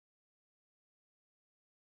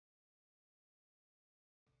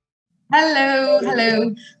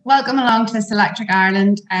Hello. Welcome along to this Electric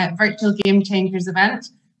Ireland virtual Game Changers event.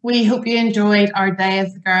 We hope you enjoyed our Day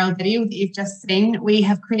of the Girl video that you've just seen. We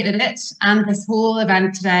have created it and this whole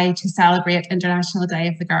event today to celebrate International Day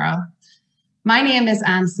of the Girl. My name is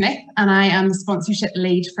Anne Smith and I am the sponsorship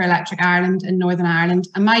lead for Electric Ireland in Northern Ireland,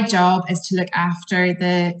 and my job is to look after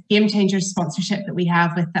the Game Changers sponsorship that we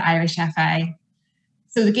have with the Irish FA.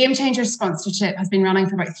 So the Game Changers sponsorship has been running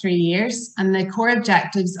for about 3 years, and the core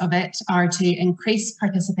objectives of it are to increase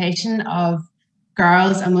participation of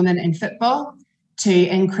girls and women in football, to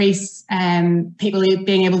increase people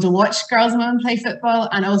being able to watch girls and women play football,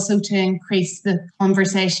 and also to increase the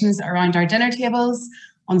conversations around our dinner tables,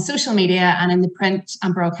 on social media and in the print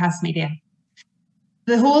and broadcast media.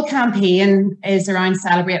 The whole campaign is around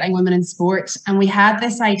celebrating women in sport, and we had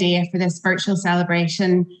this idea for this virtual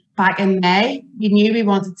celebration back in May. We knew we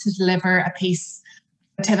wanted to deliver a piece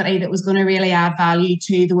of activity that was going to really add value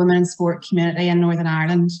to the women in sport community in Northern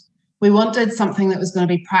Ireland. We wanted something that was going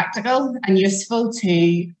to be practical and useful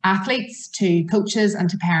to athletes, to coaches and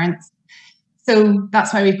to parents. So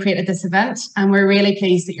that's why we've created this event, and we're really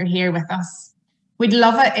pleased that you're here with us. We'd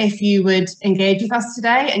love it if you would engage with us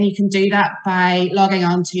today, and you can do that by logging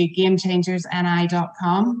on to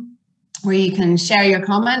gamechangersni.com, where you can share your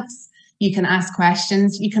comments. You can ask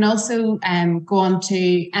questions. You can also go on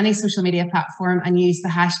to any social media platform and use the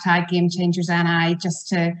hashtag GameChangersNI just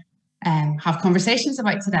to have conversations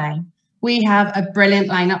about today. We have a brilliant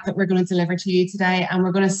lineup that we're going to deliver to you today, and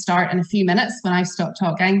we're going to start in a few minutes when I stop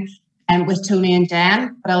talking with Tony and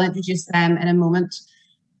Jen, but I'll introduce them in a moment.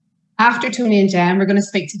 After Tony and Jen, we're going to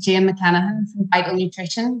speak to Jane McClenaghan from Vital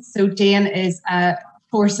Nutrition. So Jane is a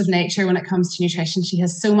force of nature when it comes to nutrition. She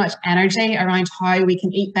has so much energy around how we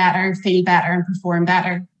can eat better, feel better and perform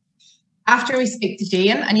better. After we speak to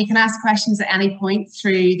Jane, and you can ask questions at any point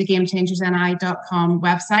through the gamechangersni.com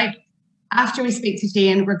website. After we speak to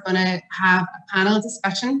Jane, we're going to have a panel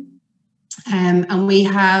discussion, and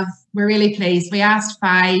we're really pleased. We asked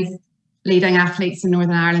 5 leading athletes in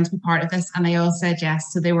Northern Ireland to be part of this, and they all said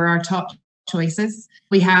yes, so they were our top choices.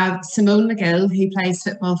 We have Simone McGill, who plays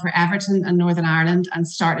football for Everton and Northern Ireland and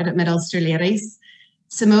started at Mid-Ulster Ladies.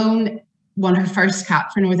 Simone won her first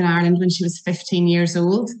cap for Northern Ireland when she was 15 years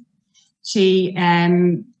old. She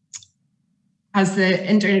has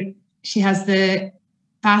the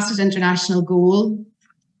fastest international goal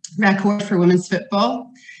record for women's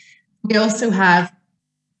football. We also have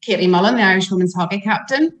Katie Mullen, the Irish women's hockey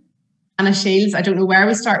captain. Hannah Shields, I don't know where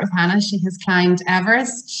we start with Hannah. She has climbed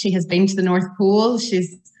Everest. She has been to the North Pole.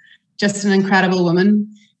 She's just an incredible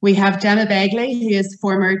woman. We have Gemma Begley, who is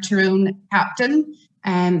former Tyrone captain,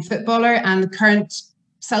 footballer, and the current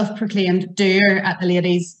self-proclaimed doer at the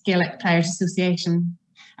Ladies Gaelic Players Association.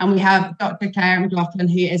 And we have Dr. Claire McLaughlin,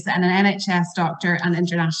 who is an NHS doctor and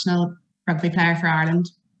international rugby player for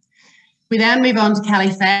Ireland. We then move on to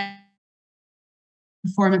Kelly Fay,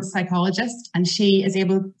 performance psychologist, and she is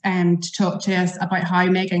able to talk to us about how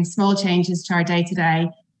making small changes to our day-to-day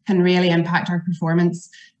can really impact our performance.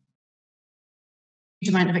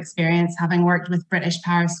 Huge amount of experience, having worked with British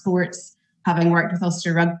para sports, having worked with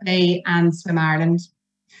Ulster Rugby and Swim Ireland.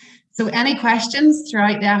 So any questions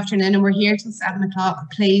throughout the afternoon, and we're here till 7 o'clock,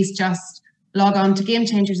 please just log on to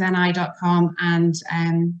gamechangersni.com and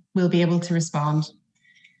we'll be able to respond.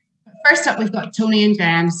 First up, we've got Tony and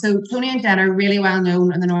Jen. So Tony and Jen are really well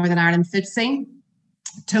known in the Northern Ireland food scene.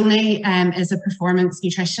 Tony is a performance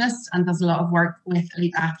nutritionist and does a lot of work with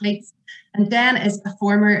elite athletes. And Jen is a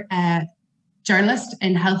former journalist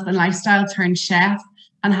in health and lifestyle turned chef,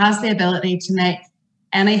 and has the ability to make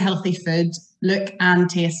any healthy food look and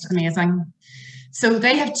taste amazing. So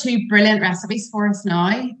they have 2 brilliant recipes for us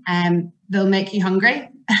now. They'll make you hungry.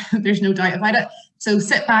 There's no doubt about it. So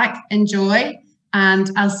sit back, enjoy.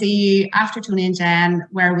 And I'll see you after Tony and Jen,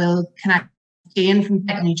 where we'll connect with Jane from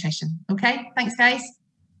Vital Nutrition. Okay, thanks guys.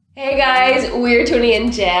 Hey guys, we're Tony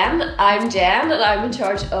and Jen. I'm Jen and I'm in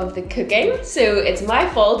charge of the cooking. So it's my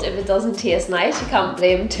fault if it doesn't taste nice. You can't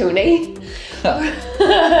blame Tony.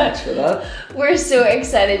 Thanks for that. We're so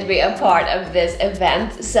excited to be a part of this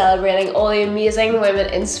event celebrating all the amazing women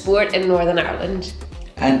in sport in Northern Ireland.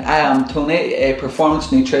 And I am Tony, a performance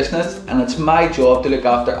nutritionist, and it's my job to look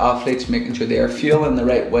after athletes, making sure they are fueling the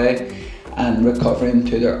right way and recovering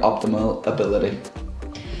to their optimal ability.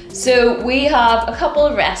 So we have a couple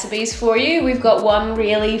of recipes for you. We've got one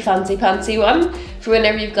really fancy one for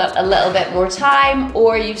whenever you've got a little bit more time,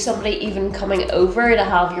 or you've somebody even coming over to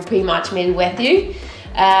have your pre-match meal with you.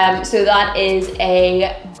 So that is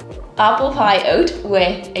a apple pie oat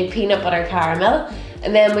with a peanut butter caramel.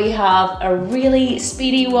 And then we have a really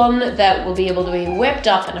speedy one that will be able to be whipped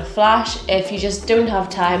up in a flash if you just don't have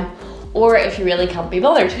time, or if you really can't be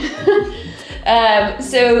bothered.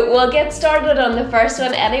 So we'll get started on the first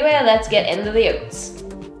one anyway. Let's get into the oats.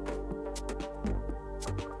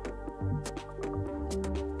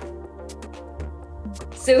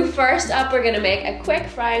 So first up, we're going to make a quick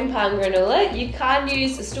frying pan granola. You can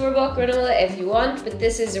use a store-bought granola if you want, but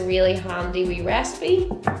this is a really handy wee recipe.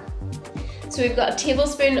 So we've got a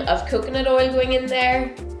tablespoon of coconut oil going in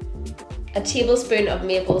there, a tablespoon of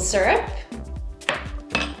maple syrup,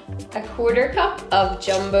 a 1/4 cup of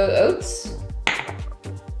jumbo oats,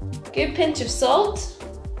 good pinch of salt,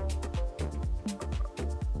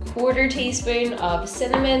 1/4 teaspoon of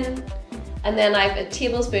cinnamon, and then I have a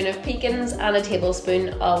tablespoon of pecans and a tablespoon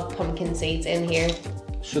of pumpkin seeds in here.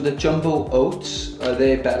 So the jumbo oats, are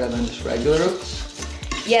they better than just regular oats?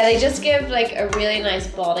 Yeah, they just give like a really nice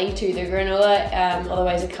body to the granola,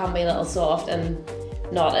 otherwise it can be a little soft and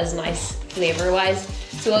not as nice flavour wise.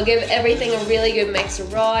 So we'll give everything a really good mix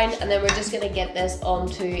around, and then we're just going to get this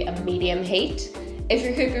onto a medium heat. If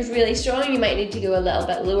your cooker's really strong, you might need to go a little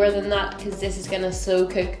bit lower than that, because this is going to slow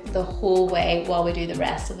cook the whole way while we do the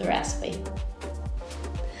rest of the recipe.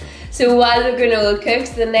 So while the granola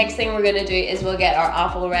cooks, the next thing we're going to do is we'll get our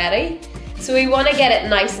apple ready. So we want to get it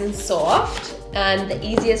nice and soft, and the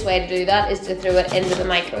easiest way to do that is to throw it into the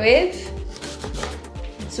microwave.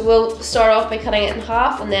 So we'll start off by cutting it in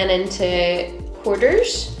half and then into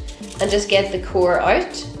quarters and just get the core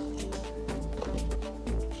out.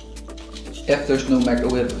 If there's no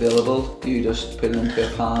microwave available, do you just put it into a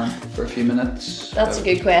pan for a few minutes? That's a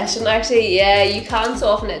good question actually. Yeah, you can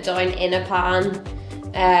soften it down in a pan.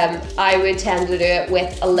 I would tend to do it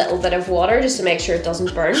with a little bit of water just to make sure it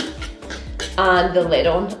doesn't burn, and the lid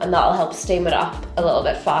on, and that'll help steam it up a little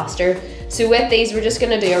bit faster. So with these, we're just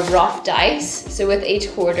going to do a rough dice. So with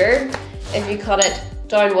each quarter, if you cut it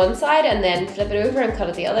down one side and then flip it over and cut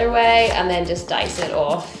it the other way, and then just dice it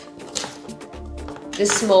off. The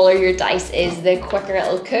smaller your dice is, the quicker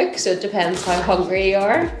it'll cook, so it depends how hungry you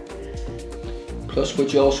are. Plus,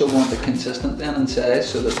 would you also want it consistent then in size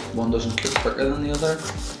so that one doesn't cook quicker than the other?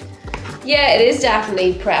 Yeah, it is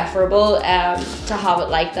definitely preferable to have it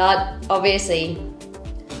like that. Obviously,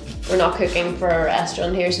 we're not cooking for a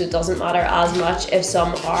restaurant here, so it doesn't matter as much if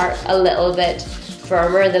some are a little bit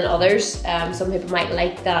firmer than others. Some people might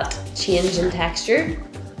like that change in texture.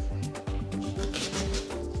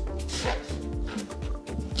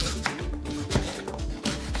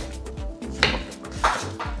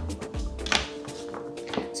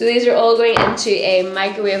 So these are all going into a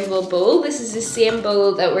microwavable bowl. This is the same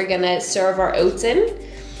bowl that we're gonna serve our oats in.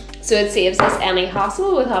 So it saves us any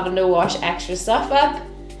hassle with having to wash extra stuff up.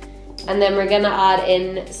 And then we're gonna add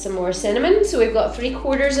in some more cinnamon. So we've got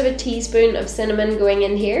 3/4 teaspoon of cinnamon going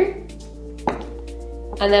in here.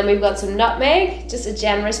 And then we've got some nutmeg, just a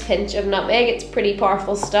generous pinch of nutmeg. It's pretty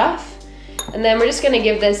powerful stuff. And then we're just gonna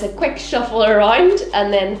give this a quick shuffle around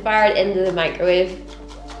and then fire it into the microwave.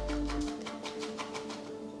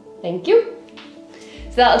 Thank you.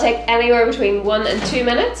 So that'll take anywhere between 1 and 2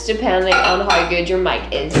 minutes, depending on how good your mic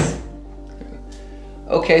is.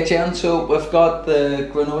 Okay, Jen, so we've got the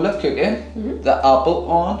granola cooking, the apple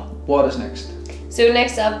on. What is next? So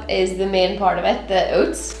next up is the main part of it, the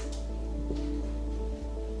oats.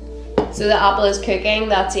 So the apple is cooking,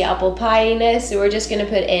 that's the apple pie-ness. So we're just gonna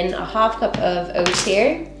put in a 1/2 cup of oats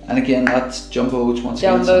here. And again, that's jumbo oats once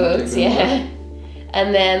again. Jumbo oats, yeah.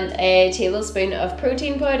 And then a tablespoon of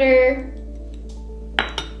protein powder,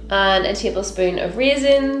 and a tablespoon of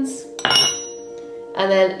raisins, and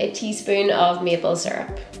then a teaspoon of maple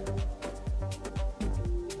syrup.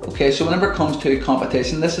 Okay, so whenever it comes to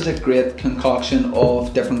competition, this is a great concoction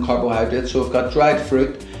of different carbohydrates. So we've got dried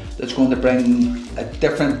fruit that's going to bring a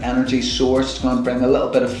different energy source. It's going to bring a little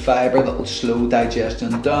bit of fibre that will slow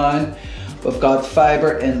digestion down. We've got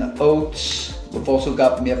fibre in the oats. We've also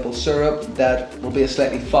got maple syrup that will be a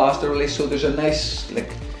slightly faster release. So there's a nice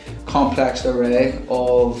complex array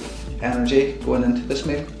of energy going into this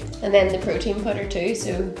meal. And then the protein powder too,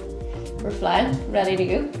 so we're flying, ready to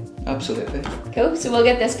go. Absolutely. Cool, so we'll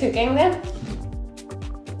get this cooking then.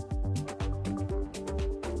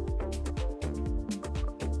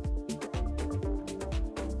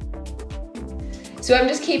 So I'm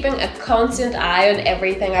just keeping a constant eye on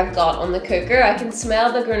everything I've got on the cooker. I can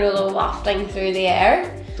smell the granola wafting through the air.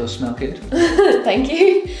 It does smell good. Thank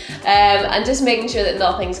you. And just making sure that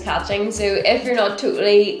nothing's catching. So if you're not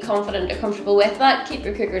totally confident or comfortable with that, keep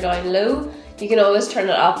your cooker down low. You can always turn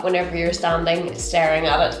it up whenever you're standing staring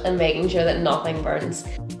at it and making sure that nothing burns.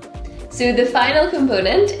 So the final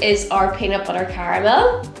component is our peanut butter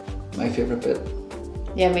caramel. My favourite bit.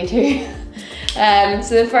 Yeah, me too.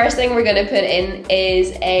 So the first thing we're going to put in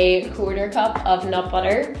is a 1/4 cup of nut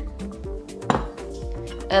butter.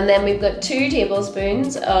 And then we've got 2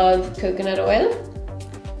 tablespoons of coconut oil.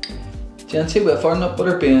 Jancy, with our nut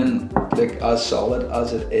butter being like as solid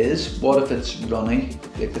as it is, what if it's runny?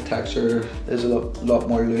 Like the texture is a lot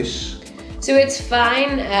more loose. So it's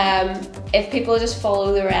fine if people just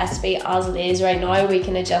follow the recipe as it is right now. We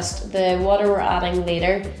can adjust the water we're adding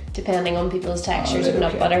later depending on people's textures of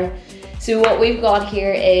nut butter. So what we've got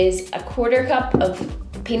here is a 1/4 cup of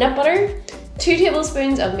peanut butter, 2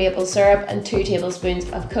 tablespoons of maple syrup and 2 tablespoons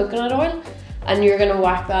of coconut oil. And you're gonna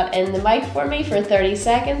whack that in the mic for me for 30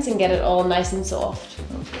 seconds and get it all nice and soft.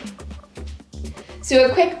 So a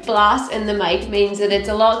quick blast in the mic means that it's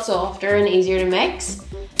a lot softer and easier to mix.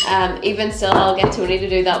 Even still, I'll get Tony to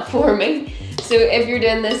do that for me. So if you're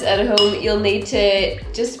doing this at home, you'll need to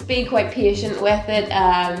just be quite patient with it.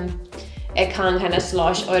 It can kind of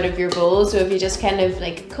slosh out of your bowl. So if you just kind of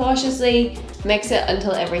like cautiously mix it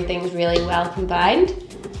until everything's really well combined.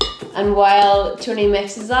 And while Tony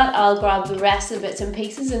mixes that, I'll grab the rest of the bits and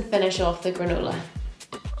pieces and finish off the granola.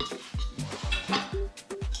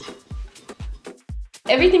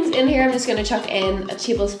 Everything's in here. I'm just gonna chuck in a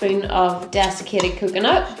tablespoon of desiccated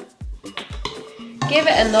coconut. Give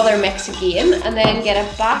it another mix again and then get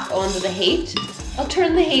it back onto the heat. I'll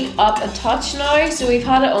turn the heat up a touch now. So we've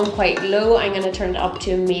had it on quite low. I'm gonna turn it up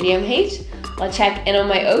to a medium heat. I'll check in on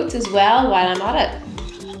my oats as well while I'm at it.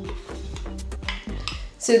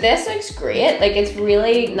 So this looks great, like it's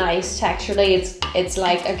really nice texturally. It's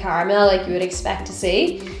like a caramel like you would expect to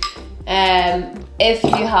see. If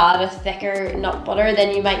you had a thicker nut butter,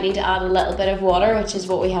 then you might need to add a little bit of water, which is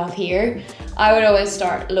what we have here. I would always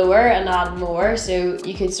start lower and add more. So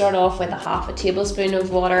you could start off with a 1/2 tablespoon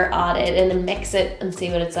of water, add it in and mix it and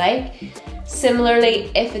see what it's like.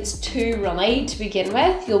 Similarly, if it's too runny to begin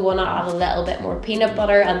with, you'll want to add a little bit more peanut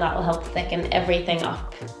butter and that will help thicken everything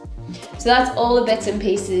up. So that's all the bits and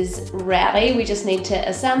pieces ready. We just need to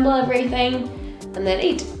assemble everything and then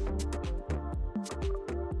eat.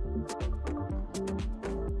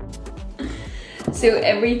 So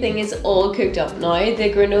everything is all cooked up now.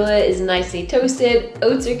 The granola is nicely toasted,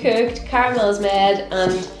 oats are cooked, caramel is made,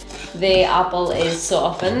 and the apple is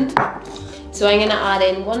softened. So I'm gonna add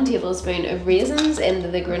in 1 tablespoon of raisins into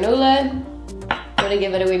the granola. Gonna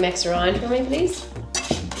give it a wee mix around for me, please.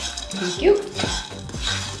 Thank you.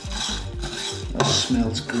 That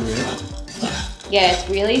smells great. Yeah, it's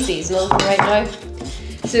really seasonal for right now.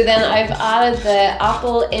 So then I've added the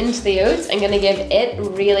apple into the oats. I'm gonna give it a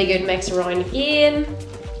really good mix around again.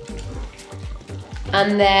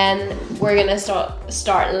 And then we're gonna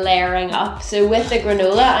start layering up. So with the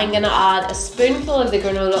granola, I'm gonna add a spoonful of the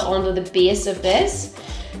granola onto the base of this.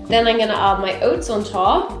 Then I'm gonna add my oats on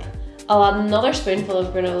top. I'll add another spoonful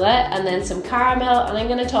of granola and then some caramel, and I'm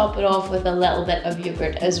gonna top it off with a little bit of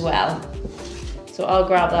yogurt as well. So I'll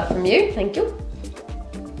grab that from you, thank you.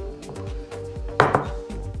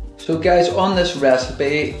 So guys, on this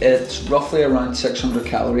recipe, it's roughly around 600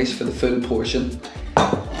 calories for the full portion.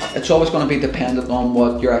 It's always going to be dependent on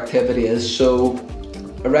what your activity is. So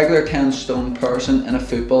a regular 10 stone person in a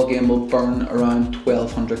football game will burn around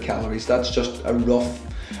 1200 calories. That's just a rough,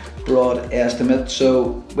 broad estimate.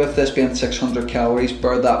 So with this being 600 calories,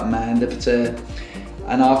 bear that in mind. If it's an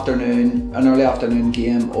early afternoon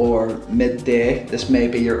game or midday, this may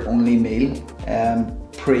be your only meal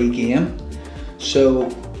pre-game. So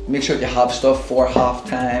make sure you have stuff for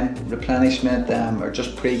halftime, replenishment, or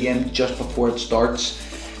just pre-game, just before it starts.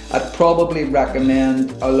 I'd probably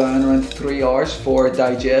recommend allowing around 3 hours for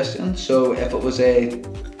digestion. So if it was a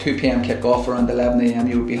 2 p.m. kickoff around 11 a.m,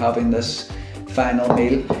 you would be having this final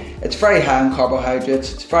meal. It's very high in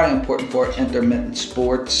carbohydrates. It's very important for intermittent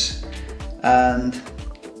sports. And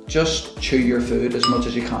just chew your food as much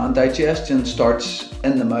as you can. Digestion starts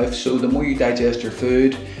in the mouth. So the more you digest your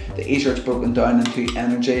food, the easier it's broken down into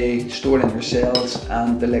energy, stored in your cells,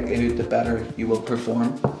 and the likelihood the better you will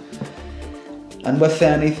perform. And with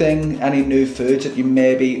any new foods that you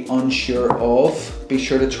may be unsure of, be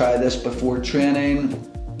sure to try this before training,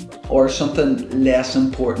 or something less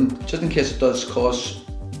important, just in case it does cause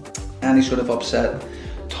any sort of upset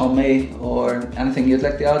tummy or anything you'd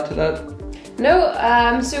like to add to that. No,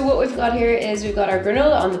 so what we've got here is we've got our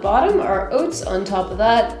granola on the bottom, our oats on top of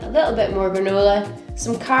that, a little bit more granola,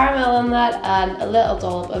 some caramel on that, and a little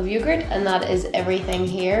dollop of yogurt, and that is everything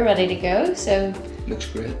here ready to go. So looks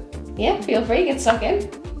great. Yeah, feel free, get stuck in.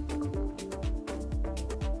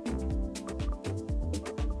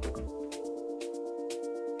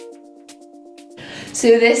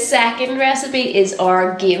 So this second recipe is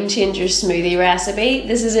our Game Changers Smoothie recipe.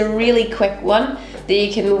 This is a really quick one. that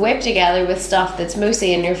you can whip together with stuff that's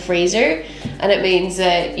mostly in your freezer, and it means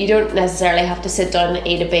that you don't necessarily have to sit down and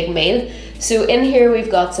eat a big meal. So in here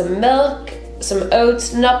we've got some milk, some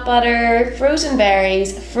oats, nut butter, frozen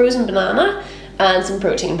berries, frozen banana, and some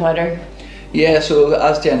protein powder. Yeah, so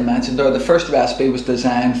as Jen mentioned there, the first recipe was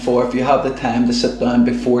designed for if you have the time to sit down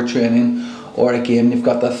before training or a game, you've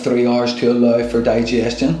got that 3 hours to allow for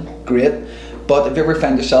digestion, great. But if you ever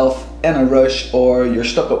find yourself in a rush or you're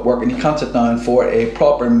stuck at work and you can't sit down for a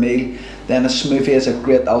proper meal, then a smoothie is a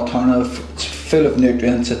great alternative. It's full of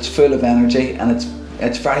nutrients, it's full of energy, and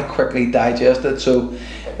it's very quickly digested. So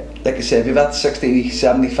like I said, if you've that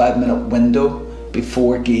 60-75 minute window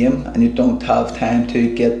before game and you don't have time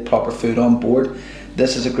to get proper food on board,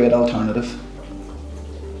 this is a great alternative.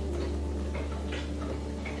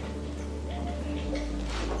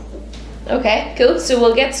 Okay, cool, so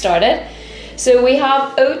we'll get started. So we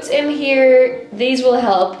have oats in here. These will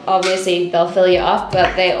help, obviously they'll fill you up,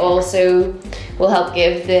 but they also will help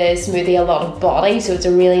give the smoothie a lot of body, so it's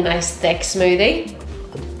a really nice thick smoothie.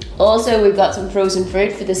 Also, we've got some frozen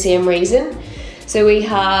fruit for the same reason. So we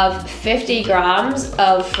have 50 grams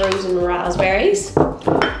of frozen raspberries.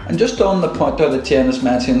 And just on the point there that Jen has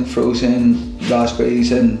mentioned frozen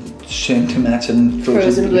raspberries and soon to mention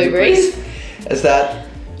frozen blueberries, is that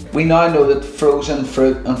we now know that frozen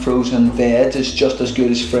fruit and frozen veg is just as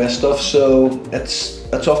good as fresh stuff, so it's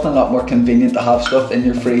often a lot more convenient to have stuff in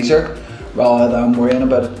your freezer rather than worrying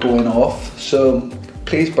about it going off. So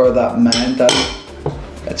please bear that in mind, that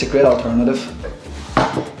it's a great alternative.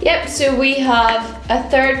 Yep, so we have a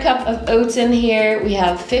 1/3 cup of oats in here, we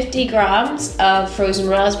have 50 grams of frozen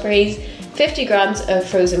raspberries, 50 grams of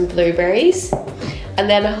frozen blueberries, and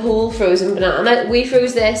then a whole frozen banana. We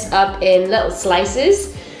froze this up in little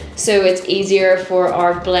slices, so it's easier for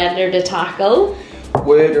our blender to tackle.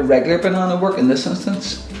 Would a regular banana work in this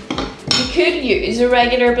instance? You could use a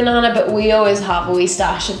regular banana, but we always have a wee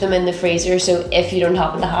stash of them in the freezer, so if you don't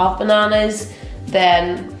happen to have bananas,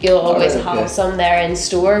 then you'll always have some there in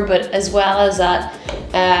store. But as well as that,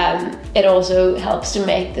 it also helps to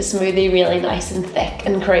make the smoothie really nice and thick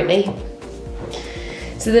and creamy.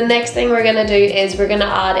 So the next thing we're gonna do is we're gonna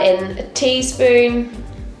add in a teaspoon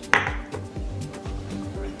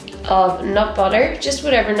of nut butter, just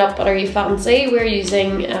whatever nut butter you fancy. We're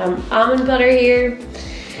using almond butter here.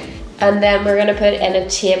 And then we're gonna put in a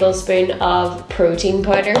tablespoon of protein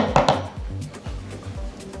powder.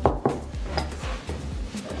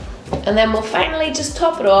 And then we'll finally just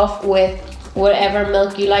top it off with whatever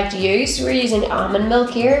milk you like to use. So we're using almond milk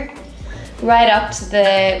here, right up to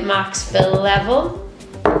the max fill level.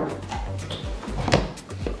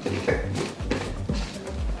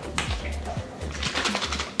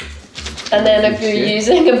 And then if you're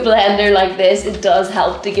using a blender like this, it does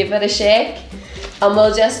help to give it a shake. And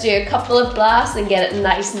we'll just do a couple of blasts and get it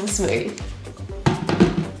nice and smooth.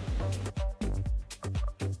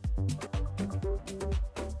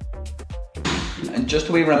 And just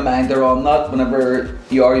a wee reminder on that, whenever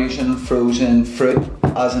you are using frozen fruit,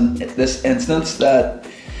 as in this instance, that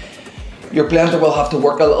your blender will have to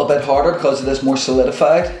work a little bit harder because it is more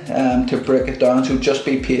solidified to break it down. So just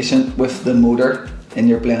be patient with the motor in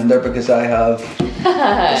your blender, because I have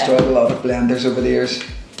destroyed a lot of blenders over the years.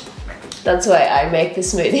 That's why I make the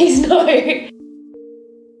smoothies now.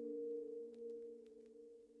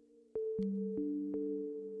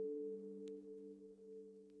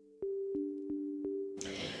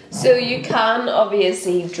 So you can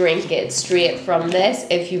obviously drink it straight from this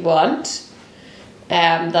if you want.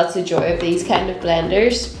 That's the joy of these kind of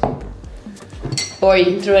blenders. Or you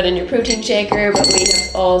can throw it in your protein shaker, but we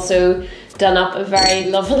have also done up a very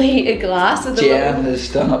lovely glass. Jen has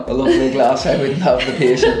done up a lovely glass, I wouldn't have the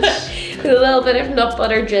patience. With a little bit of nut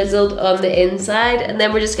butter drizzled on the inside, and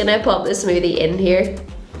then we're just gonna pop the smoothie in here.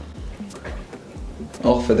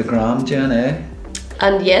 All for the gram, Jen, eh?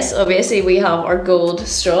 And yes, obviously we have our gold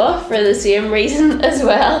straw for the same reason as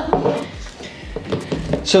well.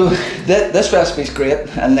 So this recipe is great,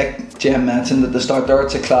 and like Jen mentioned at the start there,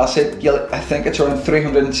 it's a classic. I think it's around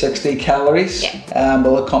 360 calories. Yeah.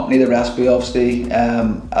 We'll accompany the recipe obviously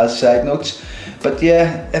as side notes. But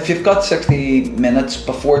yeah, if you've got 60 minutes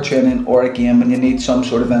before training or a game and you need some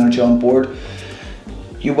sort of energy on board,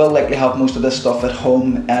 you will likely have most of this stuff at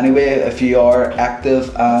home anyway if you are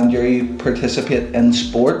active and you participate in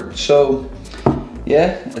sport. So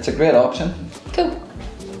yeah, it's a great option. Cool.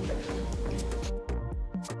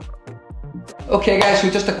 Okay guys, so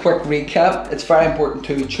just a quick recap. It's very important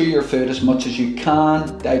to chew your food as much as you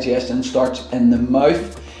can. Digestion starts in the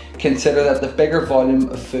mouth. Consider that the bigger volume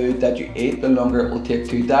of food that you eat, the longer it will take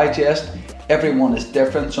to digest. Everyone is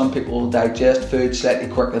different. Some people will digest food slightly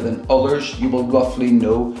quicker than others. You will roughly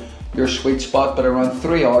know your sweet spot, but around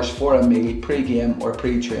 3 hours for a meal, pre-game or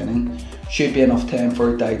pre-training, should be enough time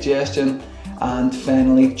for digestion. And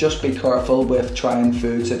finally, just be careful with trying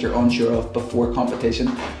foods that you're unsure of before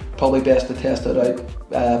competition. Probably best to test it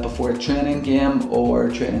out before a training game or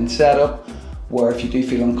training setup, where if you do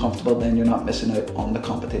feel uncomfortable, then you're not missing out on the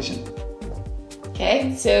competition.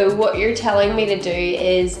 Okay, so what you're telling me to do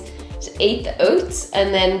is just eat the oats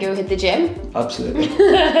and then go hit the gym? Absolutely.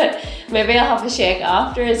 Maybe I'll have a shake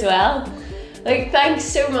after as well. Like, thanks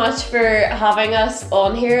so much for having us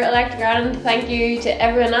on here, Electric Ireland. Thank you to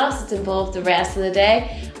everyone else that's involved the rest of the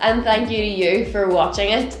day. And thank you to you for watching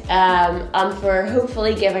it and for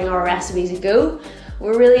hopefully giving our recipes a go.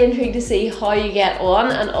 We're really intrigued to see how you get on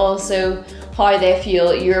and also how they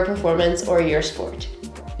fuel your performance or your sport.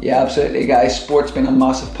 Yeah, absolutely, guys. Sport's been a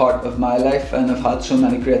massive part of my life and I've had so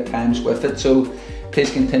many great times with it. So please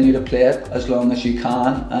continue to play it as long as you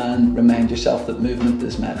can and remind yourself that movement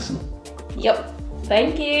is medicine. Yep.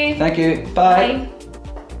 Thank you. Thank you. Bye. Bye.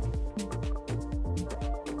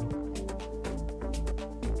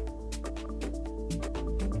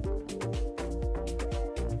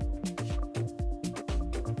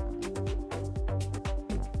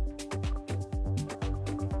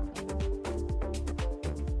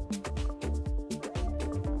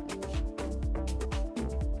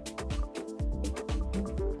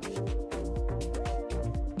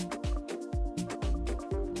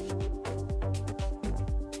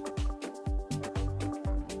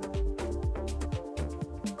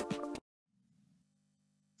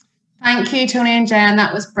 Thank you, Tony and Jen.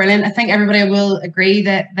 That was brilliant. I think everybody will agree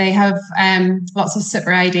that they have lots of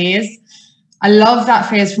super ideas. I love that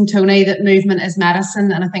phrase from Tony that movement is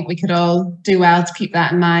medicine, and I think we could all do well to keep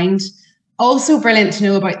that in mind. Also brilliant to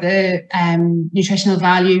know about the nutritional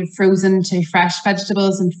value frozen to fresh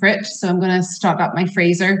vegetables and fruit. So I'm going to stock up my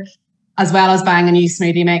freezer as well as buying a new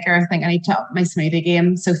smoothie maker. I think I need to up my smoothie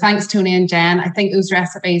game. So thanks, Tony and Jen. I think those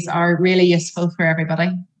recipes are really useful for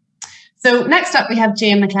everybody. So next up, we have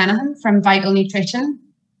Jane McClenaghan from Vital Nutrition.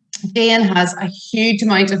 Jane has a huge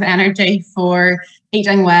amount of energy for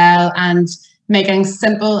eating well and making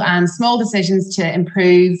simple and small decisions to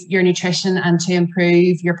improve your nutrition and to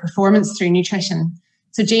improve your performance through nutrition.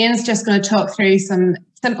 So Jane's just going to talk through some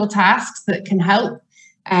simple tasks that can help.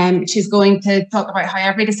 She's going to talk about how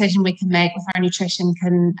every decision we can make with our nutrition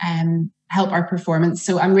can help our performance.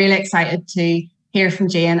 So I'm really excited to hear from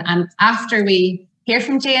Jane. And after we hear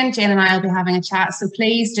from Jane, Jane and I will be having a chat. So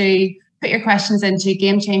please do put your questions into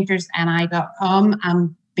gamechangersni.com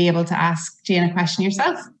and be able to ask Jane a question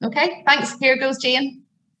yourself. Okay, thanks. Here goes Jane.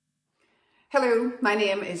 Hello, my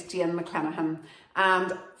name is Jane McClenaghan,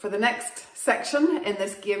 and for the next section in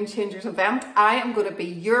this Game Changers event, I am going to be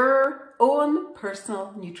your own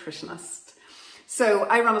personal nutritionist. So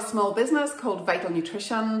I run a small business called Vital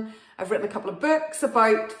Nutrition. I've written a couple of books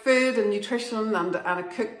about food and nutrition and a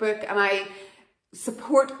cookbook, and I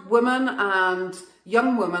support women and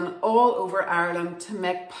young women all over Ireland to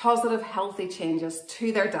make positive, healthy changes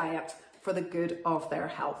to their diet for the good of their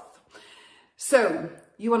health. So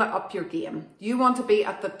you want to up your game. You want to be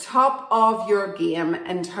at the top of your game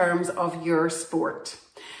in terms of your sport.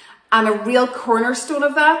 And a real cornerstone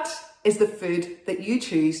of that is the food that you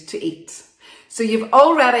choose to eat. So you've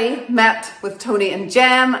already met with Tony and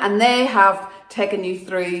Jen, and they have taken you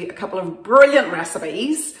through a couple of brilliant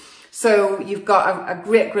recipes. So you've got a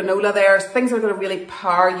great granola there. Things are going to really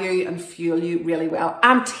power you and fuel you really well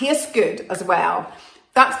and taste good as well.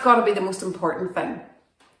 That's got to be the most important thing.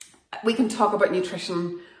 We can talk about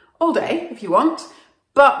nutrition all day if you want,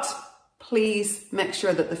 but please make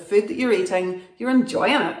sure that the food that you're eating, you're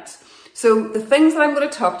enjoying it. So the things that I'm going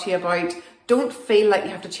to talk to you about, don't feel like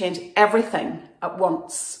you have to change everything at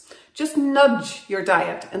once. Just nudge your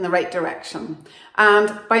diet in the right direction.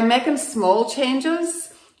 And by making small changes,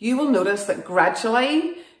 you will notice that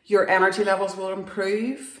gradually your energy levels will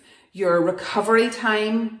improve, your recovery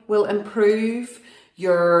time will improve,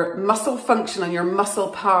 your muscle function and your muscle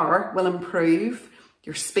power will improve,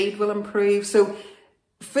 your speed will improve. So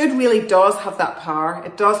food really does have that power,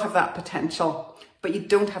 it does have that potential, but you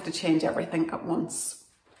don't have to change everything at once.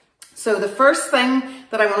 So the first thing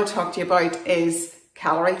that I want to talk to you about is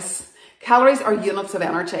calories. Calories are units of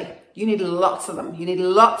energy. You need lots of them. You need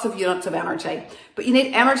lots of units of energy, but you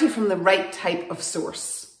need energy from the right type of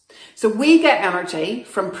source. So we get energy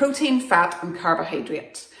from protein, fat, and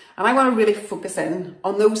carbohydrate. And I want to really focus in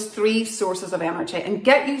on those three sources of energy and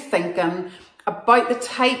get you thinking about the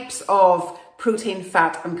types of protein,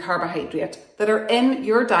 fat, and carbohydrate that are in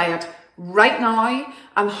your diet right now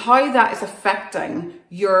and how that is affecting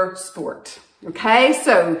your sport. Okay,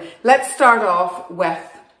 so let's start off with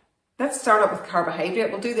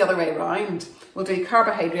carbohydrate. We'll do the other way around. We'll do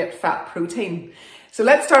carbohydrate, fat, protein. So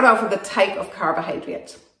let's start off with the type of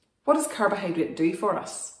carbohydrate. What does carbohydrate do for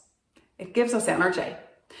us? It gives us energy.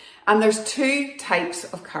 And there's two types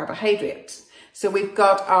of carbohydrate. So we've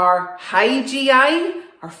got our high GI,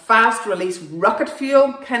 our fast release rocket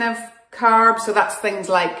fuel kind of carbs. So that's things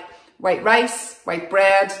like white rice, white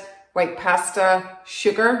bread, white pasta,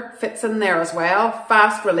 sugar fits in there as well,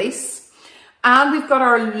 fast release. And we've got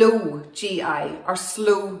our low GI, our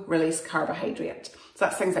slow release carbohydrate. So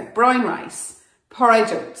that's things like brown rice,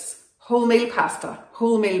 porridge oats, wholemeal pasta,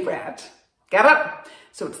 wholemeal bread. Get it?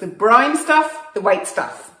 So it's the brown stuff, the white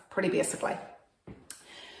stuff, pretty basically.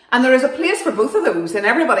 And there is a place for both of those in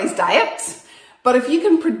everybody's diet. But if you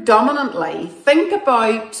can predominantly think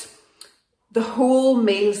about the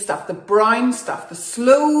wholemeal stuff, the brown stuff, the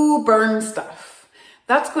slow burn stuff,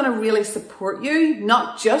 that's going to really support you,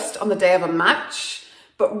 not just on the day of a match,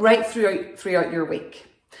 but right throughout your week.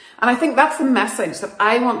 And I think that's the message that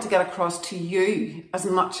I want to get across to you as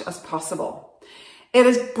much as possible. It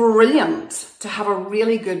is brilliant to have a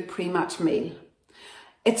really good pre-match meal.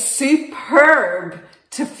 It's superb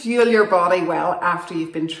to fuel your body well after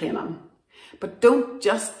you've been training. But don't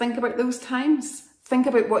just think about those times. Think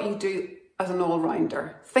about what you do as an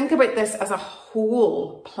all-rounder. Think about this as a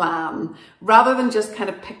whole plan, rather than just kind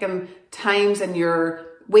of picking times in your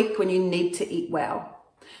week when you need to eat well.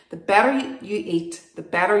 The better you eat, the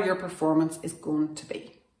better your performance is going to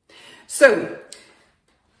be. So,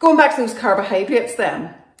 going back to those carbohydrates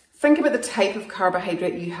then, think about the type of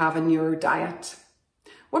carbohydrate you have in your diet.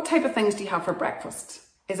 What type of things do you have for breakfast?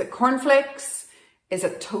 Is it cornflakes? Is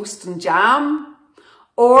it toast and jam?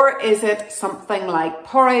 Or is it something like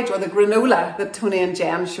porridge or the granola that Tony and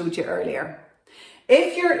Jen showed you earlier?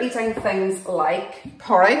 If you're eating things like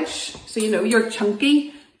porridge, so you know your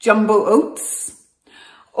chunky jumbo oats,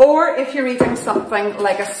 or if you're eating something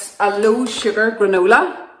like a low sugar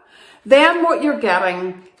granola, then what you're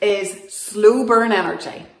getting is slow burn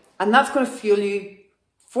energy. And that's going to fuel you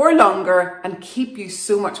for longer and keep you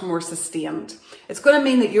so much more sustained. It's going to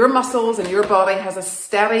mean that your muscles and your body has a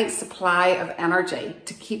steady supply of energy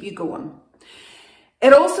to keep you going.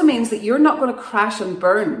 It also means that you're not going to crash and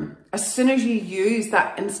burn as soon as you use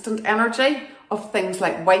that instant energy of things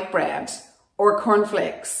like white bread or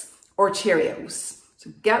cornflakes or Cheerios.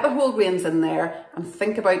 So get the whole grains in there and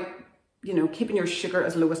think about, keeping your sugar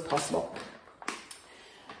as low as possible.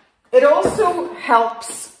 It also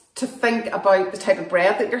helps to think about the type of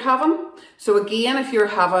bread that you're having. So again, if you're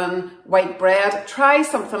having white bread, try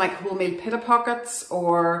something like wholemeal pita pockets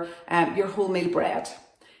or your wholemeal bread.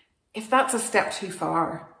 If that's a step too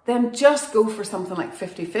far, then just go for something like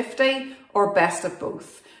 50-50 or best of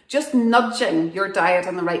both. Just nudging your diet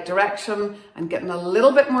in the right direction and getting a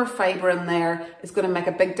little bit more fibre in there is going to make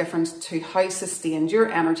a big difference to how sustained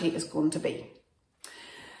your energy is going to be.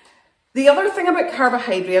 The other thing about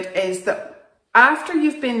carbohydrate is that after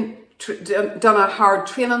you've been done a hard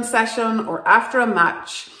training session or after a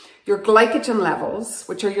match, your glycogen levels,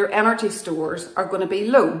 which are your energy stores, are going to be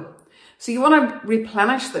low. So you want to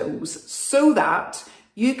replenish those so that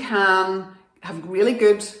you can have really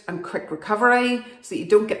good and quick recovery, so that you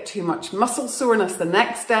don't get too much muscle soreness the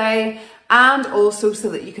next day, and also so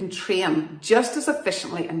that you can train just as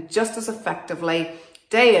efficiently and just as effectively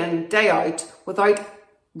day in, day out without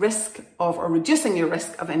risk of or reducing your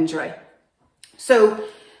risk of injury. So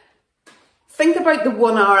think about the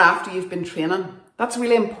 1 hour after you've been training. That's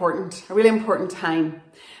really important, a really important time.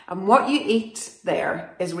 And what you eat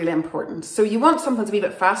there is really important. So you want something to be a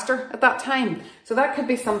bit faster at that time. So that could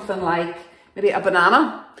be something like maybe a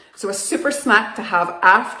banana. So a super snack to have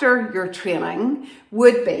after your training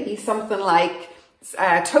would be something like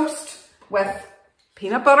toast with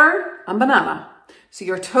peanut butter and banana. So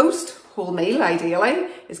your toast, wholemeal ideally,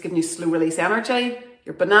 is giving you slow release energy.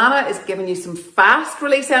 Your banana is giving you some fast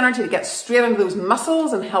release energy to get straight into those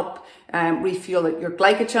muscles and help refuel your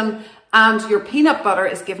glycogen. And your peanut butter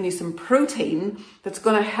is giving you some protein that's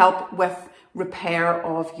going to help with repair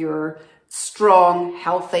of your strong,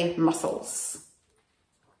 healthy muscles.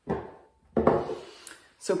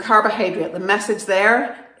 So carbohydrate, the message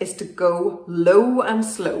there is to go low and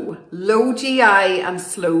slow, low GI and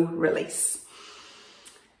slow release.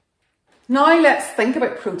 Now let's think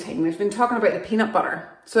about protein. We've been talking about the peanut butter.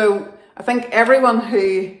 So I think everyone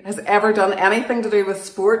who has ever done anything to do with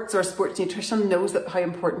sports or sports nutrition knows that how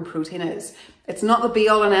important protein is. It's not the be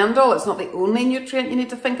all and end all. It's not the only nutrient you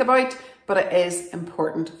need to think about, but it is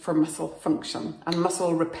important for muscle function and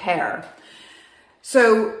muscle repair.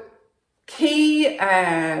 So Key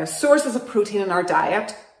sources of protein in our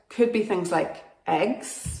diet could be things like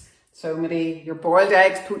eggs. So maybe your boiled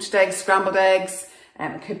eggs, poached eggs, scrambled eggs.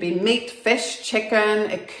 It could be meat, fish, chicken.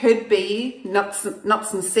 It could be nuts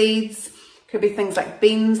and seeds. It could be things like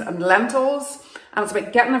beans and lentils. And it's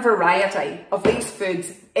about getting a variety of these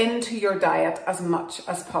foods into your diet as much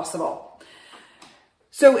as possible.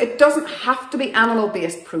 So it doesn't have to be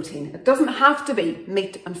animal-based protein. It doesn't have to be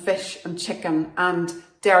meat and fish and chicken and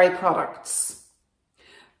dairy products.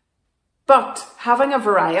 But having a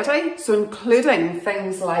variety, so including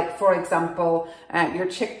things like, for example, your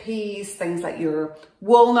chickpeas, things like your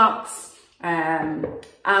walnuts, and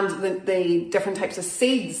the different types of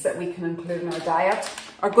seeds that we can include in our diet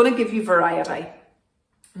are going to give you variety.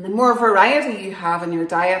 And the more variety you have in your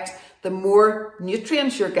diet, the more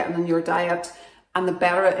nutrients you're getting in your diet, and the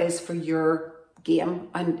better it is for your game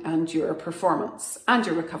and your performance and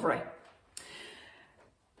your recovery.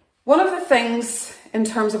 One of the things in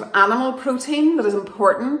terms of animal protein that is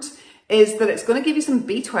important is that it's going to give you some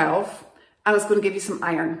B12 and it's going to give you some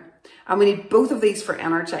iron. And we need both of these for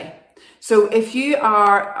energy. So if you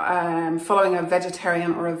are following a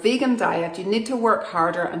vegetarian or a vegan diet, you need to work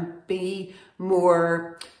harder and be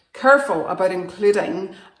more careful about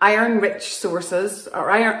including iron-rich sources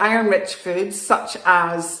or iron-rich foods such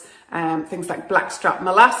as things like blackstrap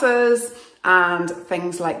molasses and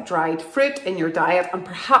things like dried fruit in your diet, and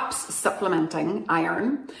perhaps supplementing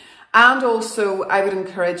iron. And also I would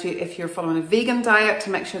encourage you, if you're following a vegan diet, to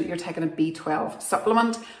make sure that you're taking a B12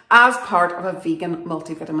 supplement as part of a vegan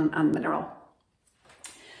multivitamin and mineral.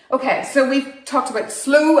 Okay, so we've talked about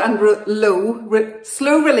slow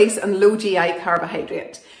release and low GI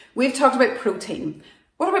carbohydrate. We've talked about protein.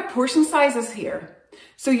 What about portion sizes here?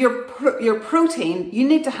 So your protein, you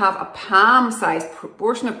need to have a palm-sized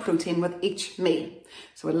proportion of protein with each meal.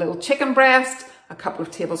 So a little chicken breast, a couple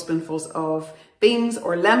of tablespoonfuls of beans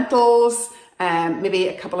or lentils, maybe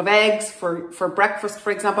a couple of eggs for breakfast,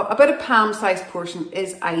 for example. About a palm-sized portion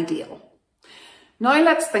is ideal. Now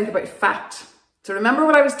let's think about fat. So remember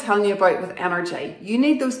what I was telling you about with energy. You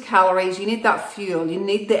need those calories, you need that fuel, you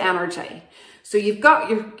need the energy. So you've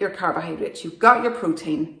got your carbohydrates, you've got your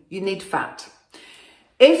protein, you need fat.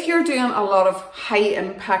 If you're doing a lot of high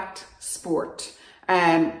impact sport,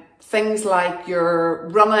 things like you're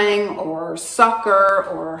running or soccer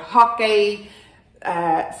or hockey,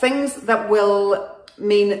 things that will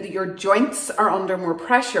mean that your joints are under more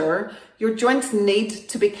pressure, your joints need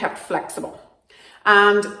to be kept flexible.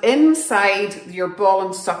 And inside your ball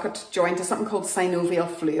and socket joint is something called synovial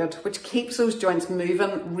fluid, which keeps those joints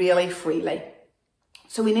moving really freely.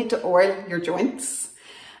 So we need to oil your joints.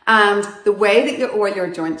 And the way that you oil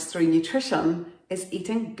your joints through nutrition is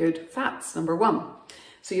eating good fats, number one.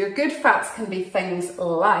 So your good fats can be things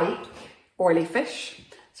like oily fish.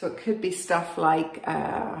 So it could be stuff like,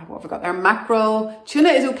 what have I got there? Mackerel. Tuna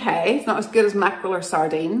is okay. It's not as good as mackerel or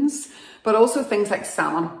sardines, but also things like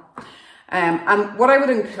salmon. And what I would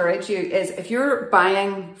encourage you is, if you're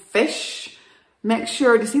buying fish, make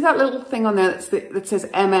sure, do you see that little thing on there that says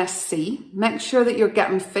MSC? Make sure that you're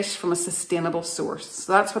getting fish from a sustainable source.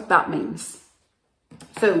 So that's what that means.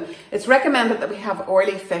 So it's recommended that we have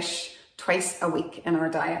oily fish twice a week in our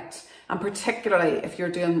diet, and particularly if you're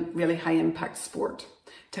doing really high impact sport,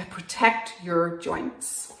 to protect your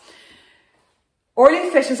joints. Oily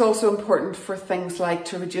fish is also important for things like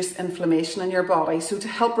to reduce inflammation in your body, so to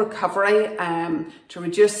help recovery, to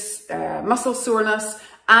reduce muscle soreness,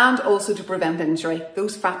 and also to prevent injury.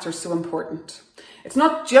 Those fats are so important. It's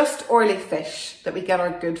not just oily fish that we get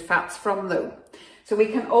our good fats from though. So we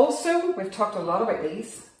can also, we've talked a lot about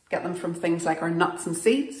these, get them from things like our nuts and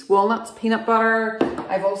seeds, walnuts, peanut butter.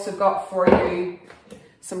 I've also got for you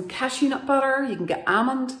some cashew nut butter. You can get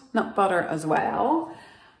almond nut butter as well.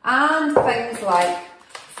 And things like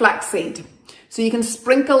flaxseed. So you can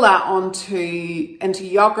sprinkle that into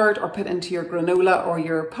yogurt or put into your granola or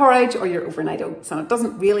your porridge or your overnight oats, and it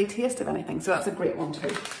doesn't really taste of anything, so that's a great one too.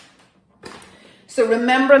 So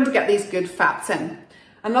remembering to get these good fats in.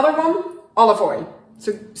 Another one, olive oil.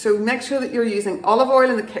 So make sure that you're using olive oil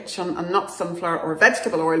in the kitchen and not sunflower or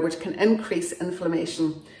vegetable oil, which can increase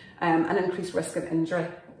inflammation and increase risk of injury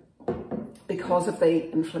because of the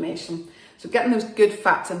inflammation. So getting those good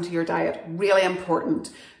fats into your diet, really important.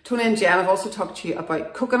 Tony and Jen have also talked to you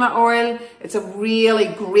about coconut oil. It's a really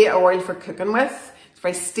great oil for cooking with. It's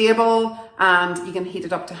very stable and you can heat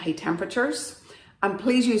it up to high temperatures. And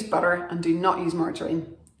please use butter and do not use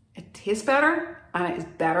margarine. It tastes better and it is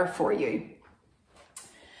better for you.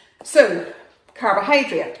 So,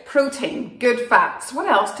 carbohydrate, protein, good fats. What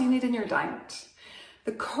else do you need in your diet?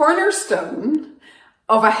 The cornerstone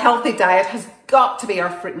of a healthy diet has got to be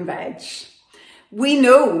our fruit and veg. We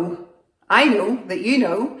know, I know that you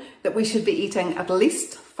know, that we should be eating at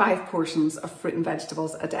least 5 portions of fruit and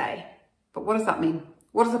vegetables a day. But what does that mean?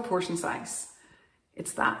 What is a portion size?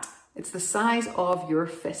 It's that. It's the size of your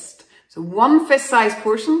fist. So 1 fist-sized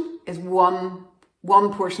portion is one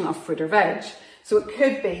portion of fruit or veg. So it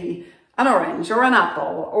could be an orange or an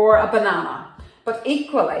apple or a banana. But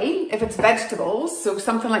equally, if it's vegetables, so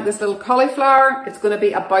something like this little cauliflower, it's going to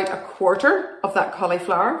be about 1/4 of that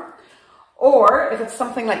cauliflower. Or if it's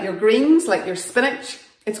something like your greens, like your spinach,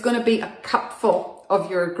 it's going to be a cupful of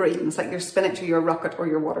your greens, like your spinach or your rocket or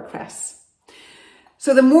your watercress.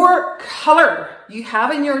 So the more colour you have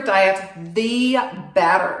in your diet, the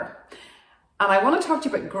better. And I want to talk to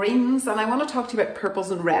you about greens, and I want to talk to you about purples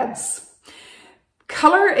and reds.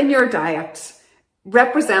 Colour in your diet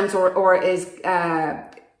represents or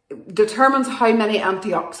determines how many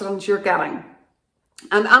antioxidants you're getting.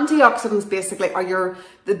 And antioxidants basically are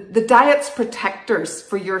the diet's protectors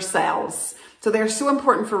for your cells. So they're so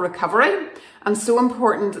important for recovery, and so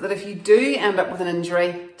important that if you do end up with an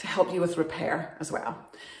injury, to help you with repair as well.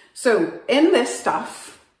 So in this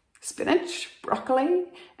stuff, spinach, broccoli,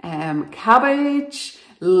 cabbage,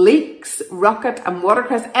 leeks, rocket and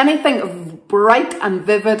watercress, anything bright and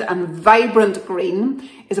vivid and vibrant green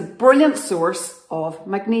is a brilliant source of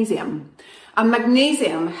magnesium. And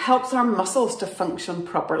magnesium helps our muscles to function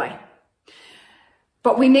properly.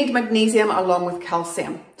 But we need magnesium along with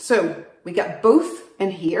calcium. So we get both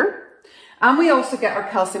in here, and we also get our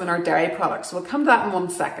calcium in our dairy products. So we'll come to that in 1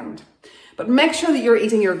 second. But make sure that you're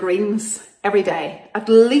eating your greens every day, at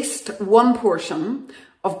least 1 portion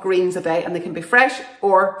of greens a day, and they can be fresh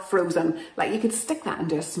or frozen. Like you could stick that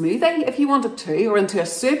into a smoothie if you wanted to, or into a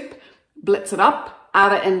soup, blitz it up,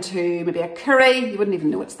 add it into maybe a curry, you wouldn't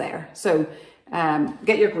even know it's there. So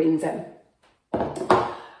get your greens in.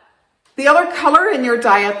 The other colour in your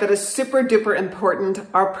diet that is super duper important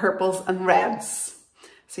are purples and reds.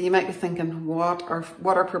 So you might be thinking, what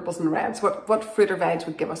are purples and reds? What fruit or veg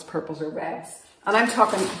would give us purples or reds? And I'm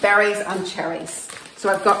talking berries and cherries. So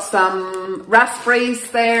I've got some raspberries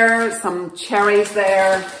there, some cherries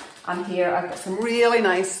there, and here I've got some really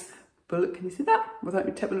nice, can you see that without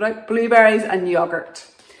me tipping it out? Blueberries and yogurt.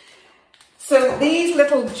 So these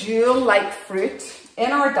little jewel-like fruit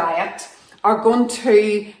in our diet are going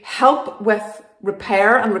to help with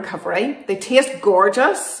repair and recovery. They taste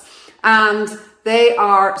gorgeous, and they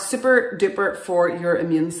are super duper for your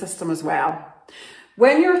immune system as well.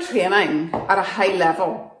 When you're training at a high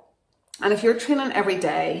level, and if you're training every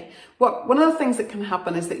day, one of the things that can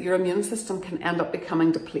happen is that your immune system can end up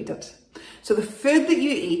becoming depleted. So the food that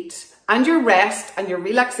you eat and your rest and your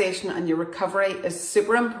relaxation and your recovery is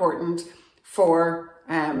super important for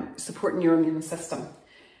supporting your immune system.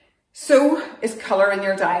 So is colour in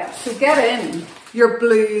your diet. So get in your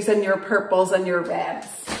blues and your purples and your reds.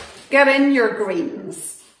 Get in your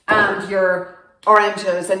greens and your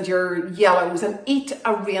oranges and your yellows, and eat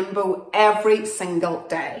a rainbow every single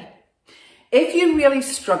day. If you really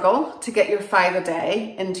struggle to get your 5 a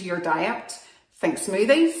day into your diet, think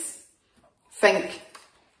smoothies, think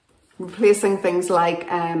replacing things like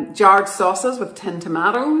jarred sauces with tinned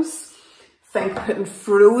tomatoes, think putting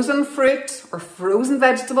frozen fruit or frozen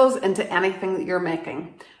vegetables into anything that you're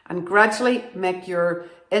making, and gradually make your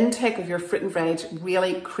intake of your fruit and veg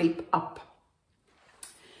really creep up.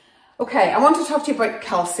 Okay, I want to talk to you about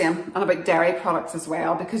calcium and about dairy products as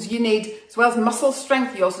well, because you need, as well as muscle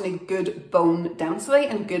strength, you also need good bone density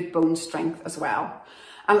and good bone strength as well.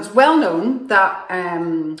 And it's well known that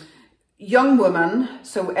young women,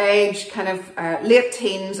 so age kind of late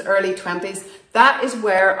teens, early 20s, that is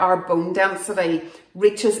where our bone density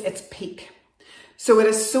reaches its peak. So it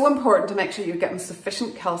is so important to make sure you're getting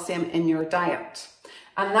sufficient calcium in your diet.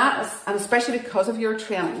 And especially because of your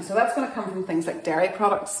training. So that's going to come from things like dairy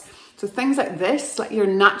products. So things like this, like your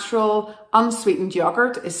natural unsweetened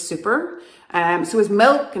yogurt, is super. So is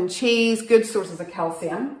milk and cheese, good sources of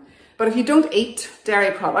calcium. But if you don't eat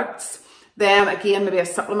dairy products, then again, maybe a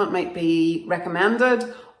supplement might be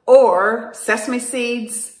recommended. Or sesame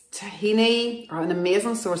seeds, tahini are an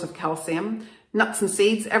amazing source of calcium. Nuts and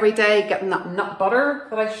seeds every day, getting that nut butter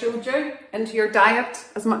that I showed you into your diet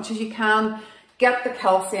as much as you can. Get the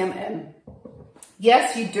calcium in.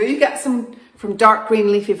 Yes, you do get some from dark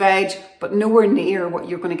green leafy veg, but nowhere near what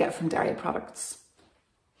you're going to get from dairy products.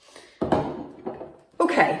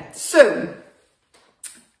 Okay, so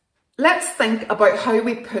let's think about how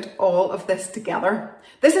we put all of this together.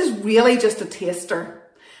 This is really just a taster,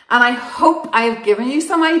 and I hope I have given you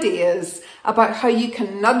some ideas about how you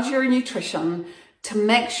can nudge your nutrition to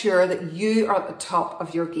make sure that you are at the top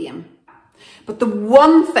of your game. But the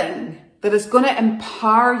one thing that is going to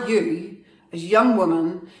empower you as a young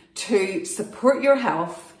woman to support your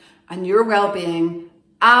health and your well-being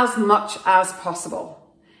as much as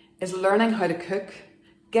possible is learning how to cook.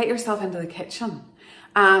 Get yourself into the kitchen.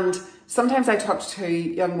 And sometimes I talk to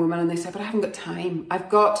young women and they say, but I haven't got time. I've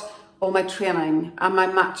got all my training and my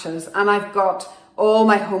matches, and I've got all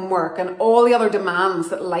my homework and all the other demands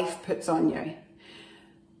that life puts on you.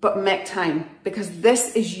 But make time, because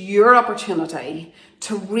this is your opportunity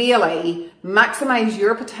to really maximize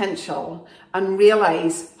your potential and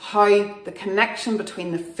realize how the connection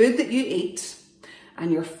between the food that you eat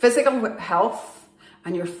and your physical health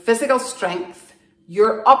and your physical strength,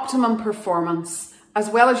 your optimum performance, as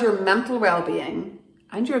well as your mental well-being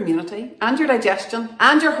and your immunity and your digestion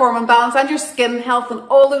and your hormone balance and your skin health and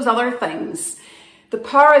all those other things. The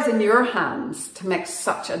power is in your hands to make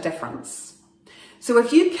such a difference. So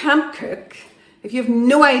if you can't cook, if you have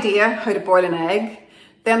no idea how to boil an egg,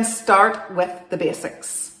 then start with the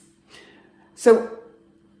basics. So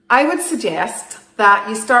I would suggest that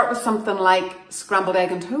you start with something like scrambled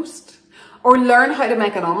egg and toast, or learn how to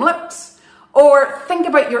make an omelette, or think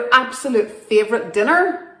about your absolute favorite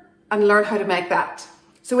dinner and learn how to make that.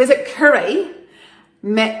 So is it curry?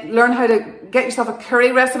 Learn how to get yourself a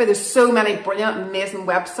curry recipe. There's so many brilliant, amazing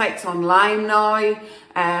websites online now.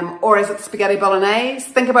 Or is it spaghetti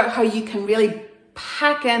bolognese? Think about how you can really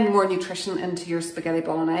pack in more nutrition into your spaghetti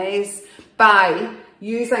bolognese by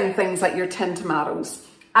using things like your tinned tomatoes,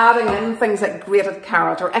 adding in things like grated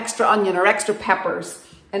carrot or extra onion or extra peppers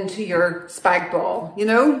into your spag bol, you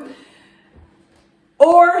know?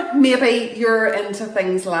 Or maybe you're into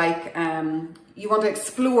things like you want to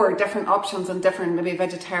explore different options and different maybe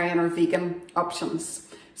vegetarian or vegan options.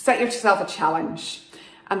 Set yourself a challenge,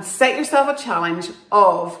 and set yourself a challenge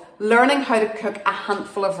of learning how to cook a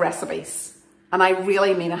handful of recipes. And I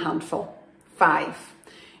really mean a handful, 5.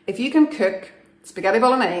 If you can cook spaghetti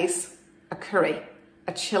bolognese, a curry,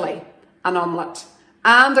 a chili, an omelette,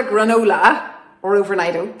 and a granola or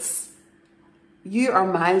overnight oats, you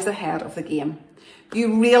are miles ahead of the game.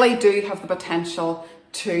 You really do have the potential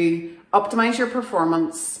to optimize your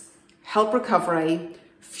performance, help recovery,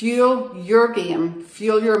 fuel your game,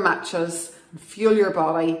 fuel your matches, and fuel your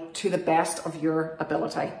body to the best of your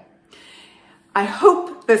ability. I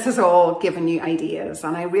hope this has all given you ideas,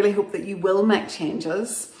 and I really hope that you will make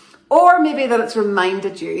changes, or maybe that it's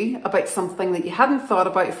reminded you about something that you hadn't thought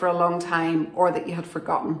about for a long time or that you had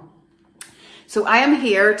forgotten. So I am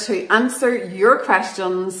here to answer your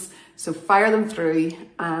questions, so fire them through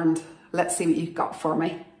and let's see what you've got for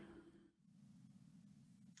me.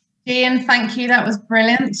 Jane, thank you. That was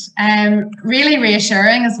brilliant. Really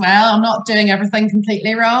reassuring as well. I'm not doing everything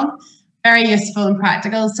completely wrong. Very useful and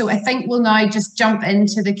practical. So I think we'll now just jump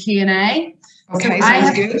into the Q&A. Okay, so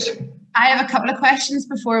sounds good. I have a couple of questions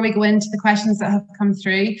before we go into the questions that have come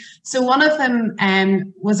through. So one of them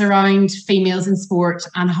was around females in sport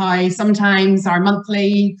and how sometimes our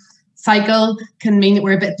monthly cycle can mean that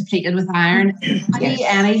we're a bit depleted with iron. Have you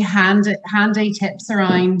any handy tips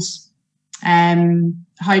around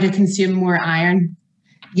how to consume more iron?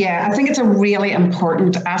 Yeah, I think it's a really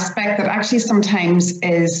important aspect that actually sometimes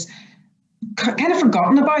is kind of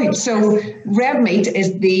forgotten about. So red meat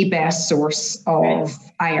is the best source of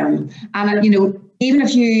iron. And, you know, even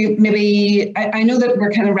if you maybe, I know that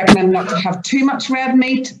we're kind of recommending not to have too much red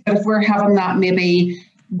meat, but if we're having that maybe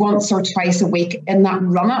once or twice a week in that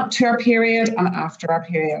run up to our period and after our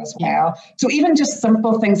period as well. So even just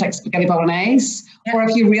simple things like spaghetti bolognese, or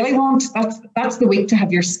if you really want, that's the week to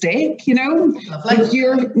have your steak, you know.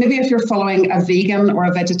 If you're following a vegan or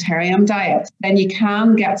a vegetarian diet, then you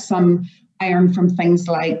can get some iron from things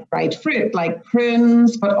like dried fruit, like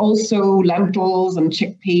prunes, but also lentils and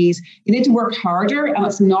chickpeas. You need to work harder and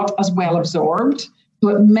it's not as well absorbed. So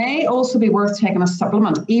it may also be worth taking a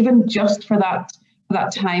supplement, even just for that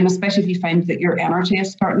time, especially if you find that your energy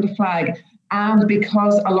is starting to flag. And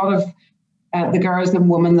because a lot of the girls and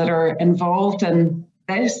women that are involved in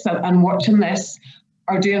this and watching this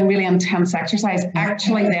are doing really intense exercise,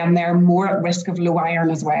 actually then they're more at risk of low iron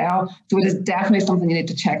as well. So it is definitely something you need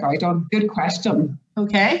to check out on. Good question.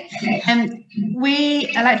 Okay. And we,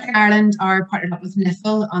 Electric Ireland, are partnered up with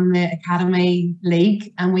NIFL on the Academy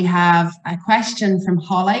League. And we have a question from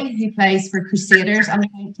Holly, who plays for Crusaders under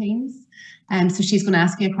 19s. So she's going to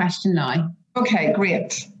ask you a question now. Okay,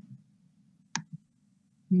 great.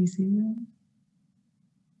 Can you see that?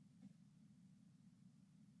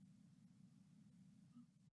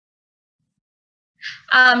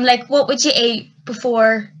 Like, what would you eat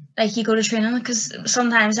before, like, you go to training? Because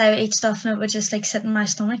sometimes I would eat stuff and it would just, like, sit in my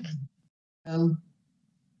stomach. Oh,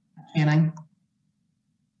 training.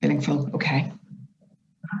 Feeling full. Okay.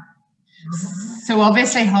 So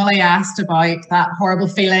obviously Holly asked about that horrible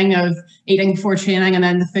feeling of eating before training and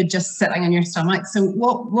then the food just sitting in your stomach. So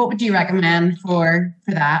what would you recommend for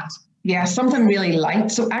that? Yeah, something really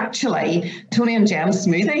light. So actually, Tony and Jen's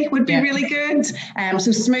smoothie would be really good. So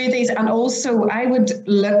smoothies, and also I would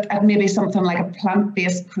look at maybe something like a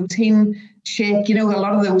plant-based protein shake. You know, a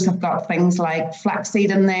lot of those have got things like flaxseed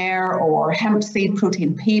in there or hemp seed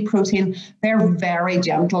protein, pea protein. They're very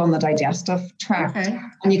gentle on the digestive tract.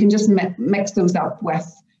 And you can just mix those up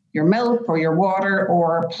with your milk or your water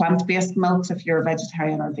or plant-based milks if you're a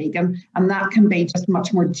vegetarian or vegan. And that can be just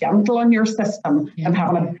much more gentle on your system than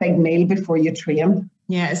having a big meal before you train.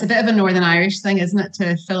 Yeah, it's a bit of a Northern Irish thing, isn't it?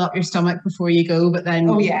 To fill up your stomach before you go, but then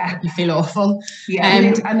you feel awful. Yeah,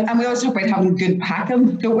 and we also talk about having good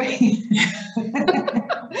packing, don't we?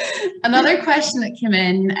 Another question that came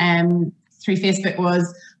in through Facebook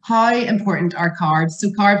was, how important are carbs? So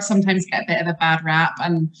carbs sometimes get a bit of a bad rap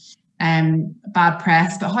and bad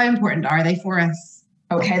press, but how important are they for us?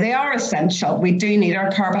 Okay, they are essential. We do need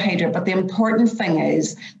our carbohydrate, but the important thing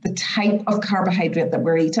is the type of carbohydrate that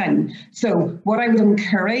we're eating. So what I would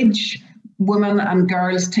encourage women and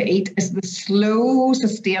girls to eat is the slow,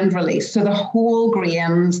 sustained release. So the whole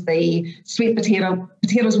grains, the sweet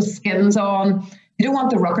potatoes with skins on. You don't want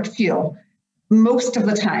the rocket fuel. Most of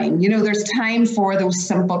the time, you know, there's time for those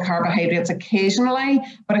simple carbohydrates occasionally,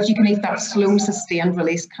 but if you can eat that slow, sustained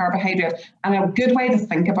release carbohydrate, and a good way to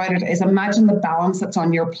think about it is imagine the balance that's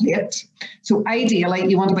on your plate. So ideally,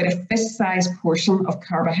 you want about a fist-sized portion of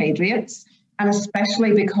carbohydrates, and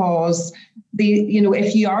especially because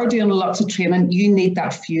if you are doing lots of training, you need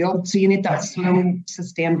that fuel. So you need that slow,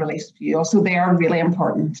 sustained release fuel. So they are really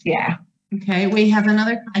important. Yeah. Okay, we have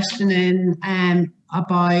another question in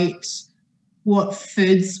about what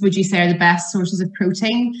foods would you say are the best sources of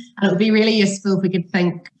protein? And it would be really useful if we could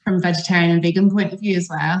think from vegetarian and vegan point of view as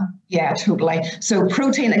well. Yeah, totally. So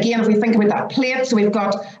protein, again, if we think about that plate, so we've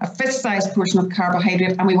got a fist-sized portion of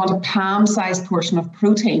carbohydrate and we want a palm-sized portion of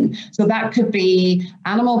protein. So that could be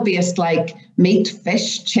animal-based like meat,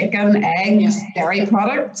 fish, chicken, eggs, dairy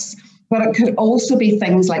products. But it could also be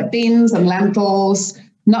things like beans and lentils,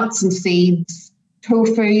 nuts and seeds,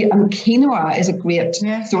 tofu, and quinoa is a great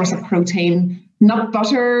source of protein. Nut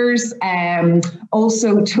butters,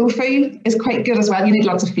 also tofu is quite good as well. You need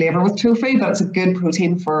lots of flavour with tofu, but it's a good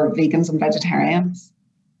protein for vegans and vegetarians.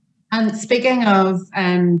 And speaking of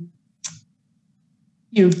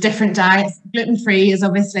different diets, gluten-free is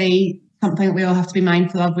obviously something we all have to be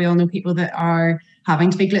mindful of. We all know people that are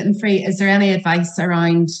having to be gluten-free. Is there any advice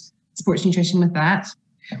around sports nutrition with that?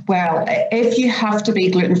 Well, if you have to be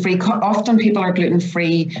gluten-free, often people are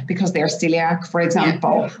gluten-free because they're celiac, for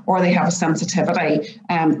example, or they have a sensitivity.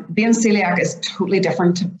 Being celiac is totally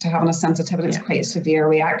different to having a sensitivity. It's quite a severe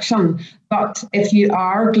reaction. But if you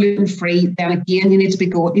are gluten-free, then again, you need to be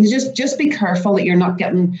just be careful that you're not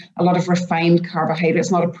getting a lot of refined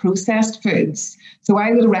carbohydrates, not of processed foods. So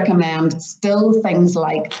I would recommend still things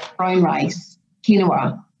like brown rice,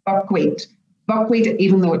 quinoa, buckwheat. Buckwheat,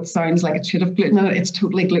 even though it sounds like it should have gluten in it, it's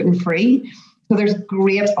totally gluten-free. So there's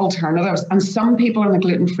great alternatives. And some people on a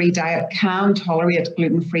gluten-free diet can tolerate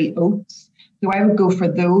gluten-free oats. So I would go for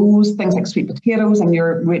those things like sweet potatoes and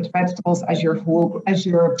your root vegetables as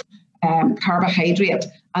your carbohydrate,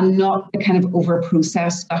 and not the kind of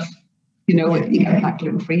over-processed stuff. You get that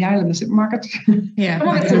gluten-free aisle in the supermarket. Yeah, some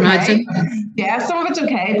of it's okay. Yeah, some of it's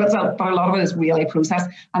okay, but a lot of it is really processed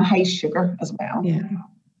and high sugar as well. Yeah.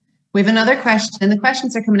 We have another question. The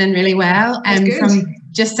questions are coming in really well from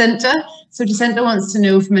Jacinta. So Jacinta wants to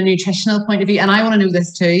know from a nutritional point of view, and I want to know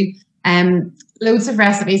this too. Loads of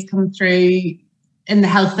recipes come through in the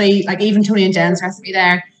healthy, like even Tony and Jen's recipe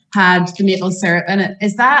there had the maple syrup in it.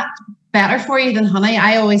 Is that better for you than honey?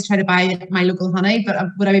 I always try to buy my local honey, but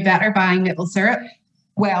would I be better buying maple syrup?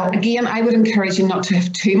 Well, again, I would encourage you not to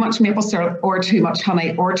have too much maple syrup or too much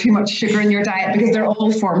honey or too much sugar in your diet, because they're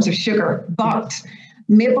all forms of sugar. But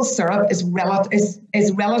maple syrup is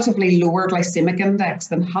relatively lower glycemic index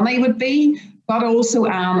than honey would be. But also,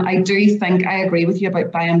 Anne, I do think I agree with you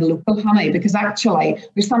about buying local honey, because actually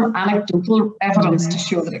there's some anecdotal evidence to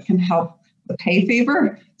show that it can help with hay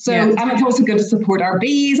fever. So, and it's also good to support our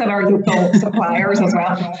bees and our local suppliers as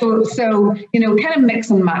well. So kind of mix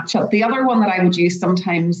and match up. The other one that I would use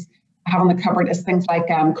sometimes have on the cupboard is things like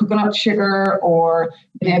coconut sugar or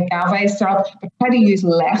agave syrup, but try to use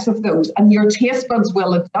less of those, and your taste buds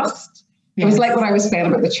will adjust. It was like what I was saying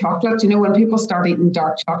about the chocolate. When people start eating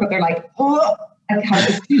dark chocolate, they're like,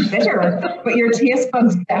 it's too bitter, but your taste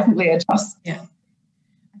buds definitely adjust. Yeah.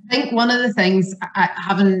 I think one of the things,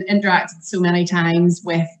 having interacted so many times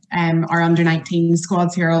with our under-19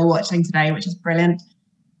 squads who are all watching today, which is brilliant,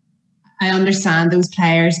 I understand those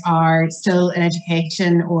players are still in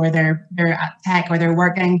education, or they're at tech, or they're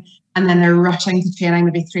working, and then they're rushing to training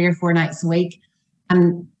maybe 3 or 4 nights a week.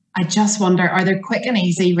 And I just wonder, are there quick and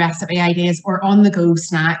easy recipe ideas or on-the-go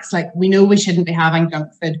snacks? Like, we know we shouldn't be having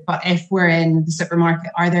junk food, but if we're in the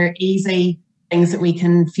supermarket, are there easy things that we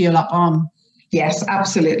can fuel up on? Yes,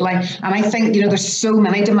 absolutely. And I think, there's so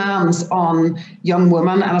many demands on young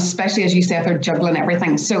women, and especially, as you said, they're juggling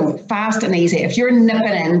everything. So fast and easy. If you're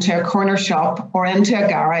nipping into a corner shop or into a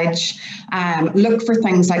garage, look for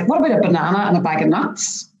things like, what about a banana and a bag of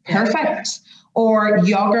nuts? Perfect. Or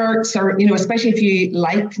yogurts, or, especially if you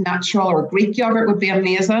like natural or Greek yogurt would be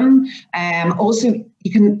amazing. Also,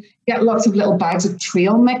 you can get lots of little bags of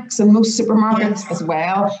trail mix in most supermarkets as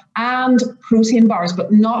well, and protein bars,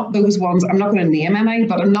 but not those ones. I'm not going to name any,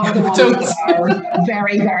 but not the ones that are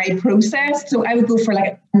very, very processed. So I would go for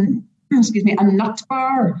like, a nut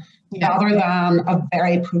bar rather than a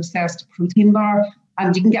very processed protein bar.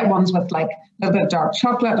 And you can get ones with like a little bit of dark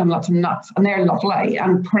chocolate and lots of nuts, and they're lovely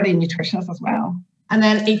and pretty nutritious as well. And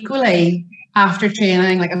then equally, after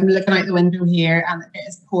training, like I'm looking out the window here and it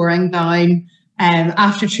is pouring down.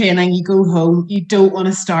 After training, you go home, you don't want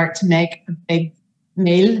to start to make a big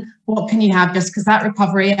meal. What can you have, just because that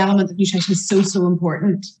recovery element of nutrition is so, so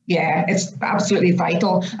important? Yeah, it's absolutely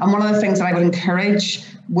vital. And one of the things that I would encourage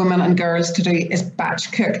women and girls to do is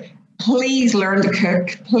batch cook. Please learn to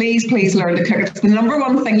cook. Please, please learn to cook. It's the number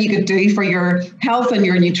one thing you could do for your health and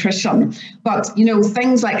your nutrition. But,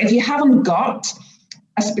 things like, if you haven't got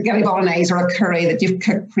a spaghetti bolognese or a curry that you've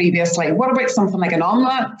cooked previously, what about something like an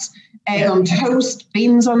omelette? Egg on toast,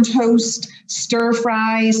 beans on toast, stir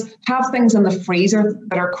fries. Have things in the freezer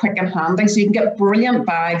that are quick and handy. So you can get brilliant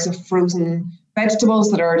bags of frozen vegetables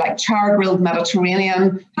that are like char grilled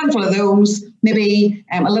Mediterranean, handful of those, maybe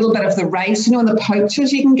a little bit of the rice, in the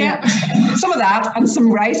pouches you can get. Some of that and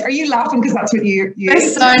some rice. Are you laughing because that's what you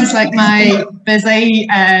This sounds like my busy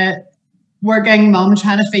working mum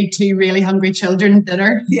trying to feed 2 really hungry children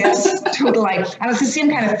dinner. Yes, totally. And it's the same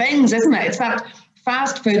kind of things, isn't it? It's that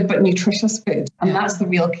fast food but nutritious food, and that's the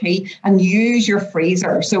real key. And use your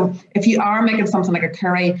freezer. So if you are making something like a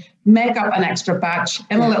curry, make up an extra batch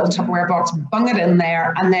in a little Tupperware box, bung it in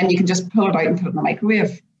there, and then you can just pull it out and put it in the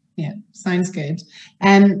microwave. Yeah, sounds good.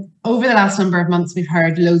 Over the last number of months, we've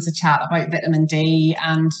heard loads of chat about vitamin D,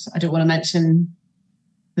 and I don't want to mention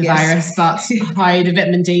the virus, but how the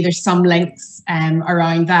vitamin D, there's some links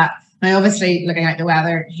around that. Now, obviously, looking at the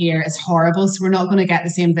weather here is horrible, so we're not going to get the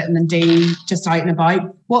same vitamin D just out and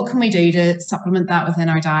about. What can we do to supplement that within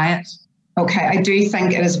our diet? Okay, I do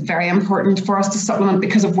think it is very important for us to supplement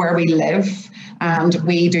because of where we live. And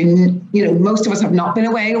we do, most of us have not been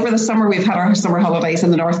away over the summer. We've had our summer holidays in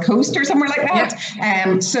the North Coast or somewhere like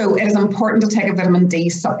that. So it is important to take a vitamin D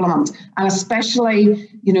supplement. And especially,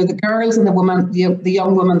 the girls and the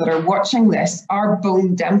young women that are watching this, our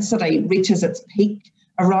bone density reaches its peak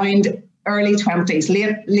around early 20s,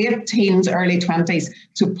 late teens, early 20s.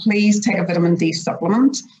 So please take a vitamin D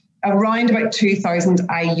supplement. Around about 2,000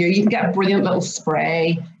 IU, you can get a brilliant little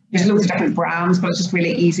spray. There's loads of different brands, but it's just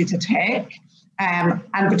really easy to take. And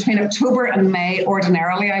between October and May,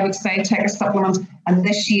 ordinarily, I would say, take a supplement. And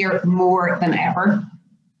this year, more than ever.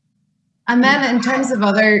 And then in terms of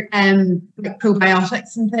other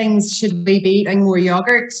probiotics and things, should we be eating more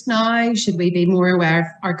yogurt now? Should we be more aware of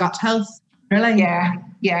our gut health? Really? Yeah.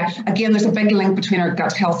 Again, there's a big link between our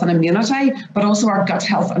gut health and immunity, but also our gut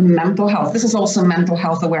health and mental health. This is also Mental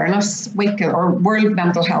Health Awareness Week, or World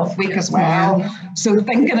Mental Health Week as well. So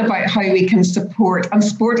thinking about how we can support, and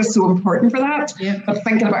sport is so important for that, but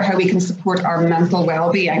thinking about how we can support our mental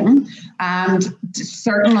well-being. And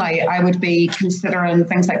certainly I would be considering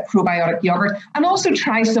things like probiotic yogurt, and also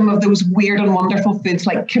try some of those weird and wonderful foods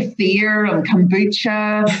like kefir and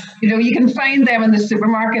kombucha. You can find them in the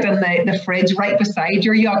supermarket in the fridge right beside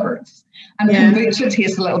your yogurts. And kombucha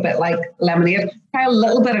tastes a little bit like lemonade. Try a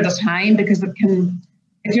little bit at a time, because it can,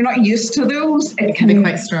 if you're not used to those, it can be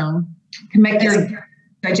quite strong. Can make your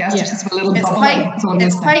digestive system a little bubbly.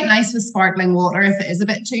 It's quite nice with sparkling water if it is a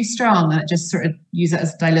bit too strong, and just sort of use it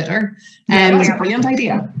as a diluter. That's a brilliant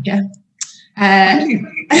idea. Yeah.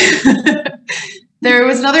 There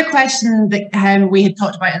was another question that we had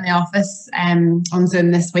talked about in the office on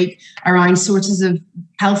Zoom this week around sources of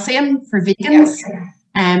calcium for vegans.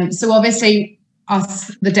 So obviously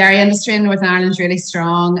the dairy industry in Northern Ireland is really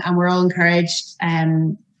strong, and we're all encouraged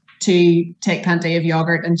to take plenty of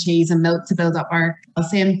yogurt and cheese and milk to build up our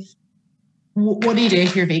calcium. What do you do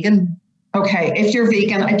if you're vegan? Okay, if you're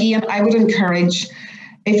vegan, again, I would encourage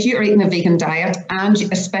if you're eating a vegan diet, and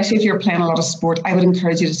especially if you're playing a lot of sport, I would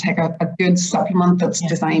encourage you to take a good supplement that's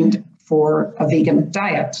designed for a vegan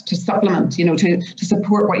diet, to supplement, to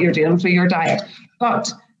support what you're doing through your diet.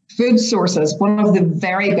 But food sources, one of the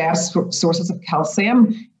very best sources of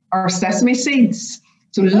calcium are sesame seeds.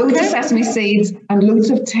 So loads of sesame seeds and loads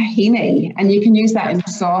of tahini, and you can use that in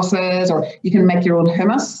sauces, or you can make your own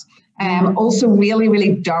hummus. Also really,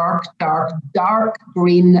 really dark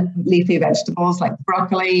green leafy vegetables like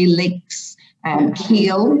broccoli, leeks,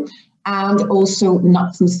 kale, and also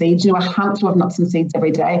nuts and seeds. A handful of nuts and seeds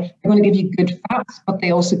every day. They're going to give you good fats, but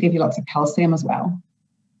they also give you lots of calcium as well.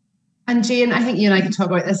 And Jane, I think you and I could talk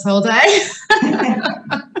about this all day.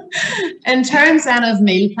 In terms then of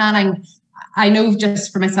meal planning, I know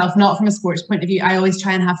just for myself, not from a sports point of view, I always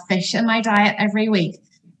try and have fish in my diet every week.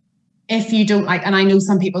 If you don't like, and I know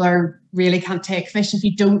some people really can't take fish. If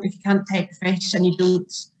you can't take fish and you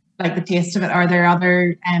don't like the taste of it, are there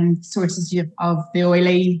other sources of the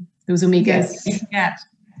oily, those omegas you can get?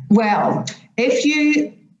 Well, if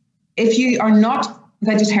you are not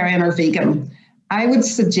vegetarian or vegan, I would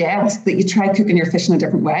suggest that you try cooking your fish in a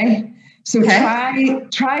different way. So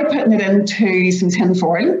try putting it into some tin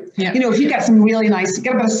foil. Yeah. If you get some really nice,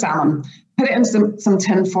 get a bit of salmon, put it in some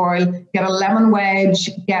tin foil, get a lemon wedge,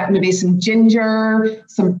 get maybe some ginger,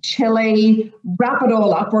 some chili, wrap it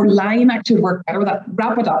all up, or lime actually would work better with that.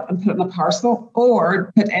 Wrap it up and put it in a parcel,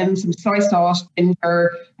 or put in some soy sauce,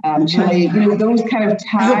 ginger, chili, those kind of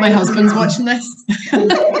Thai. I hope my husband's watching this.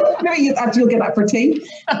 Maybe you'll get that for tea.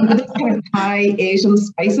 Those kind of Thai Asian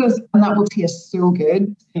spices, and that will taste so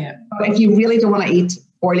good. Yeah. But if you really don't want to eat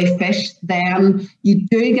oily fish, then you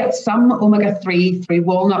do get some omega-3 through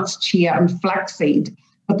walnuts, chia, and flaxseed.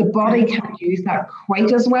 But the body can't use that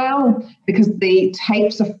quite as well, because the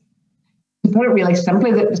types of, to put it really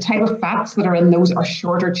simply, the type of fats that are in those are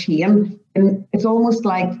shorter chain. And it's almost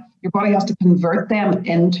like your body has to convert them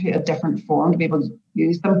into a different form to be able to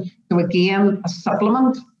use them. So again, a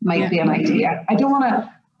supplement might be an idea. I don't want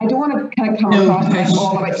to kind of come across as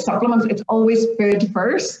all about supplements. It's always food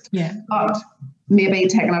first. Yeah. But maybe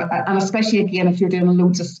taking and especially again if you're doing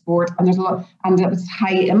loads of sport, and there's a lot, and it's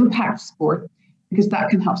high impact sport, because that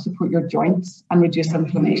can help support your joints and reduce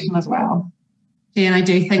inflammation as well. Jane, I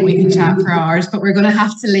do think we can chat for hours, but we're going to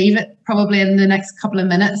have to leave it probably in the next couple of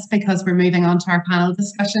minutes, because we're moving on to our panel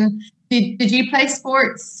discussion. Did you play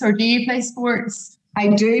sports, or do you play sports? I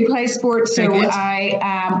do play sports. So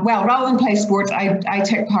rather than play sports, I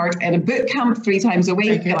take part in a boot camp 3 times a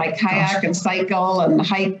week. I kayak and cycle and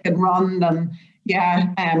hike and run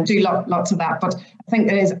and do lots of that. But I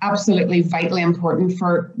think it is absolutely vitally important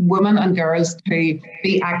for women and girls to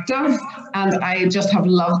be active. And I just have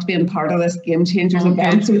loved being part of this Game Changers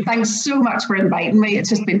event. So thanks so much for inviting me. It's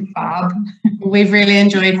just been fab. We've really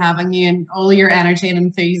enjoyed having you, and all your energy and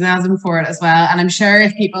enthusiasm for it as well. And I'm sure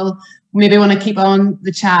if people maybe want to keep on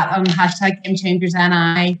the chat on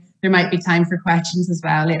 #GameChangersNI, there might be time for questions as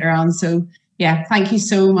well later on. So thank you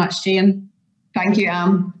so much, Jane. Thank you,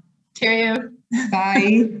 Anne. Cheerio.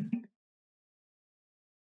 Bye.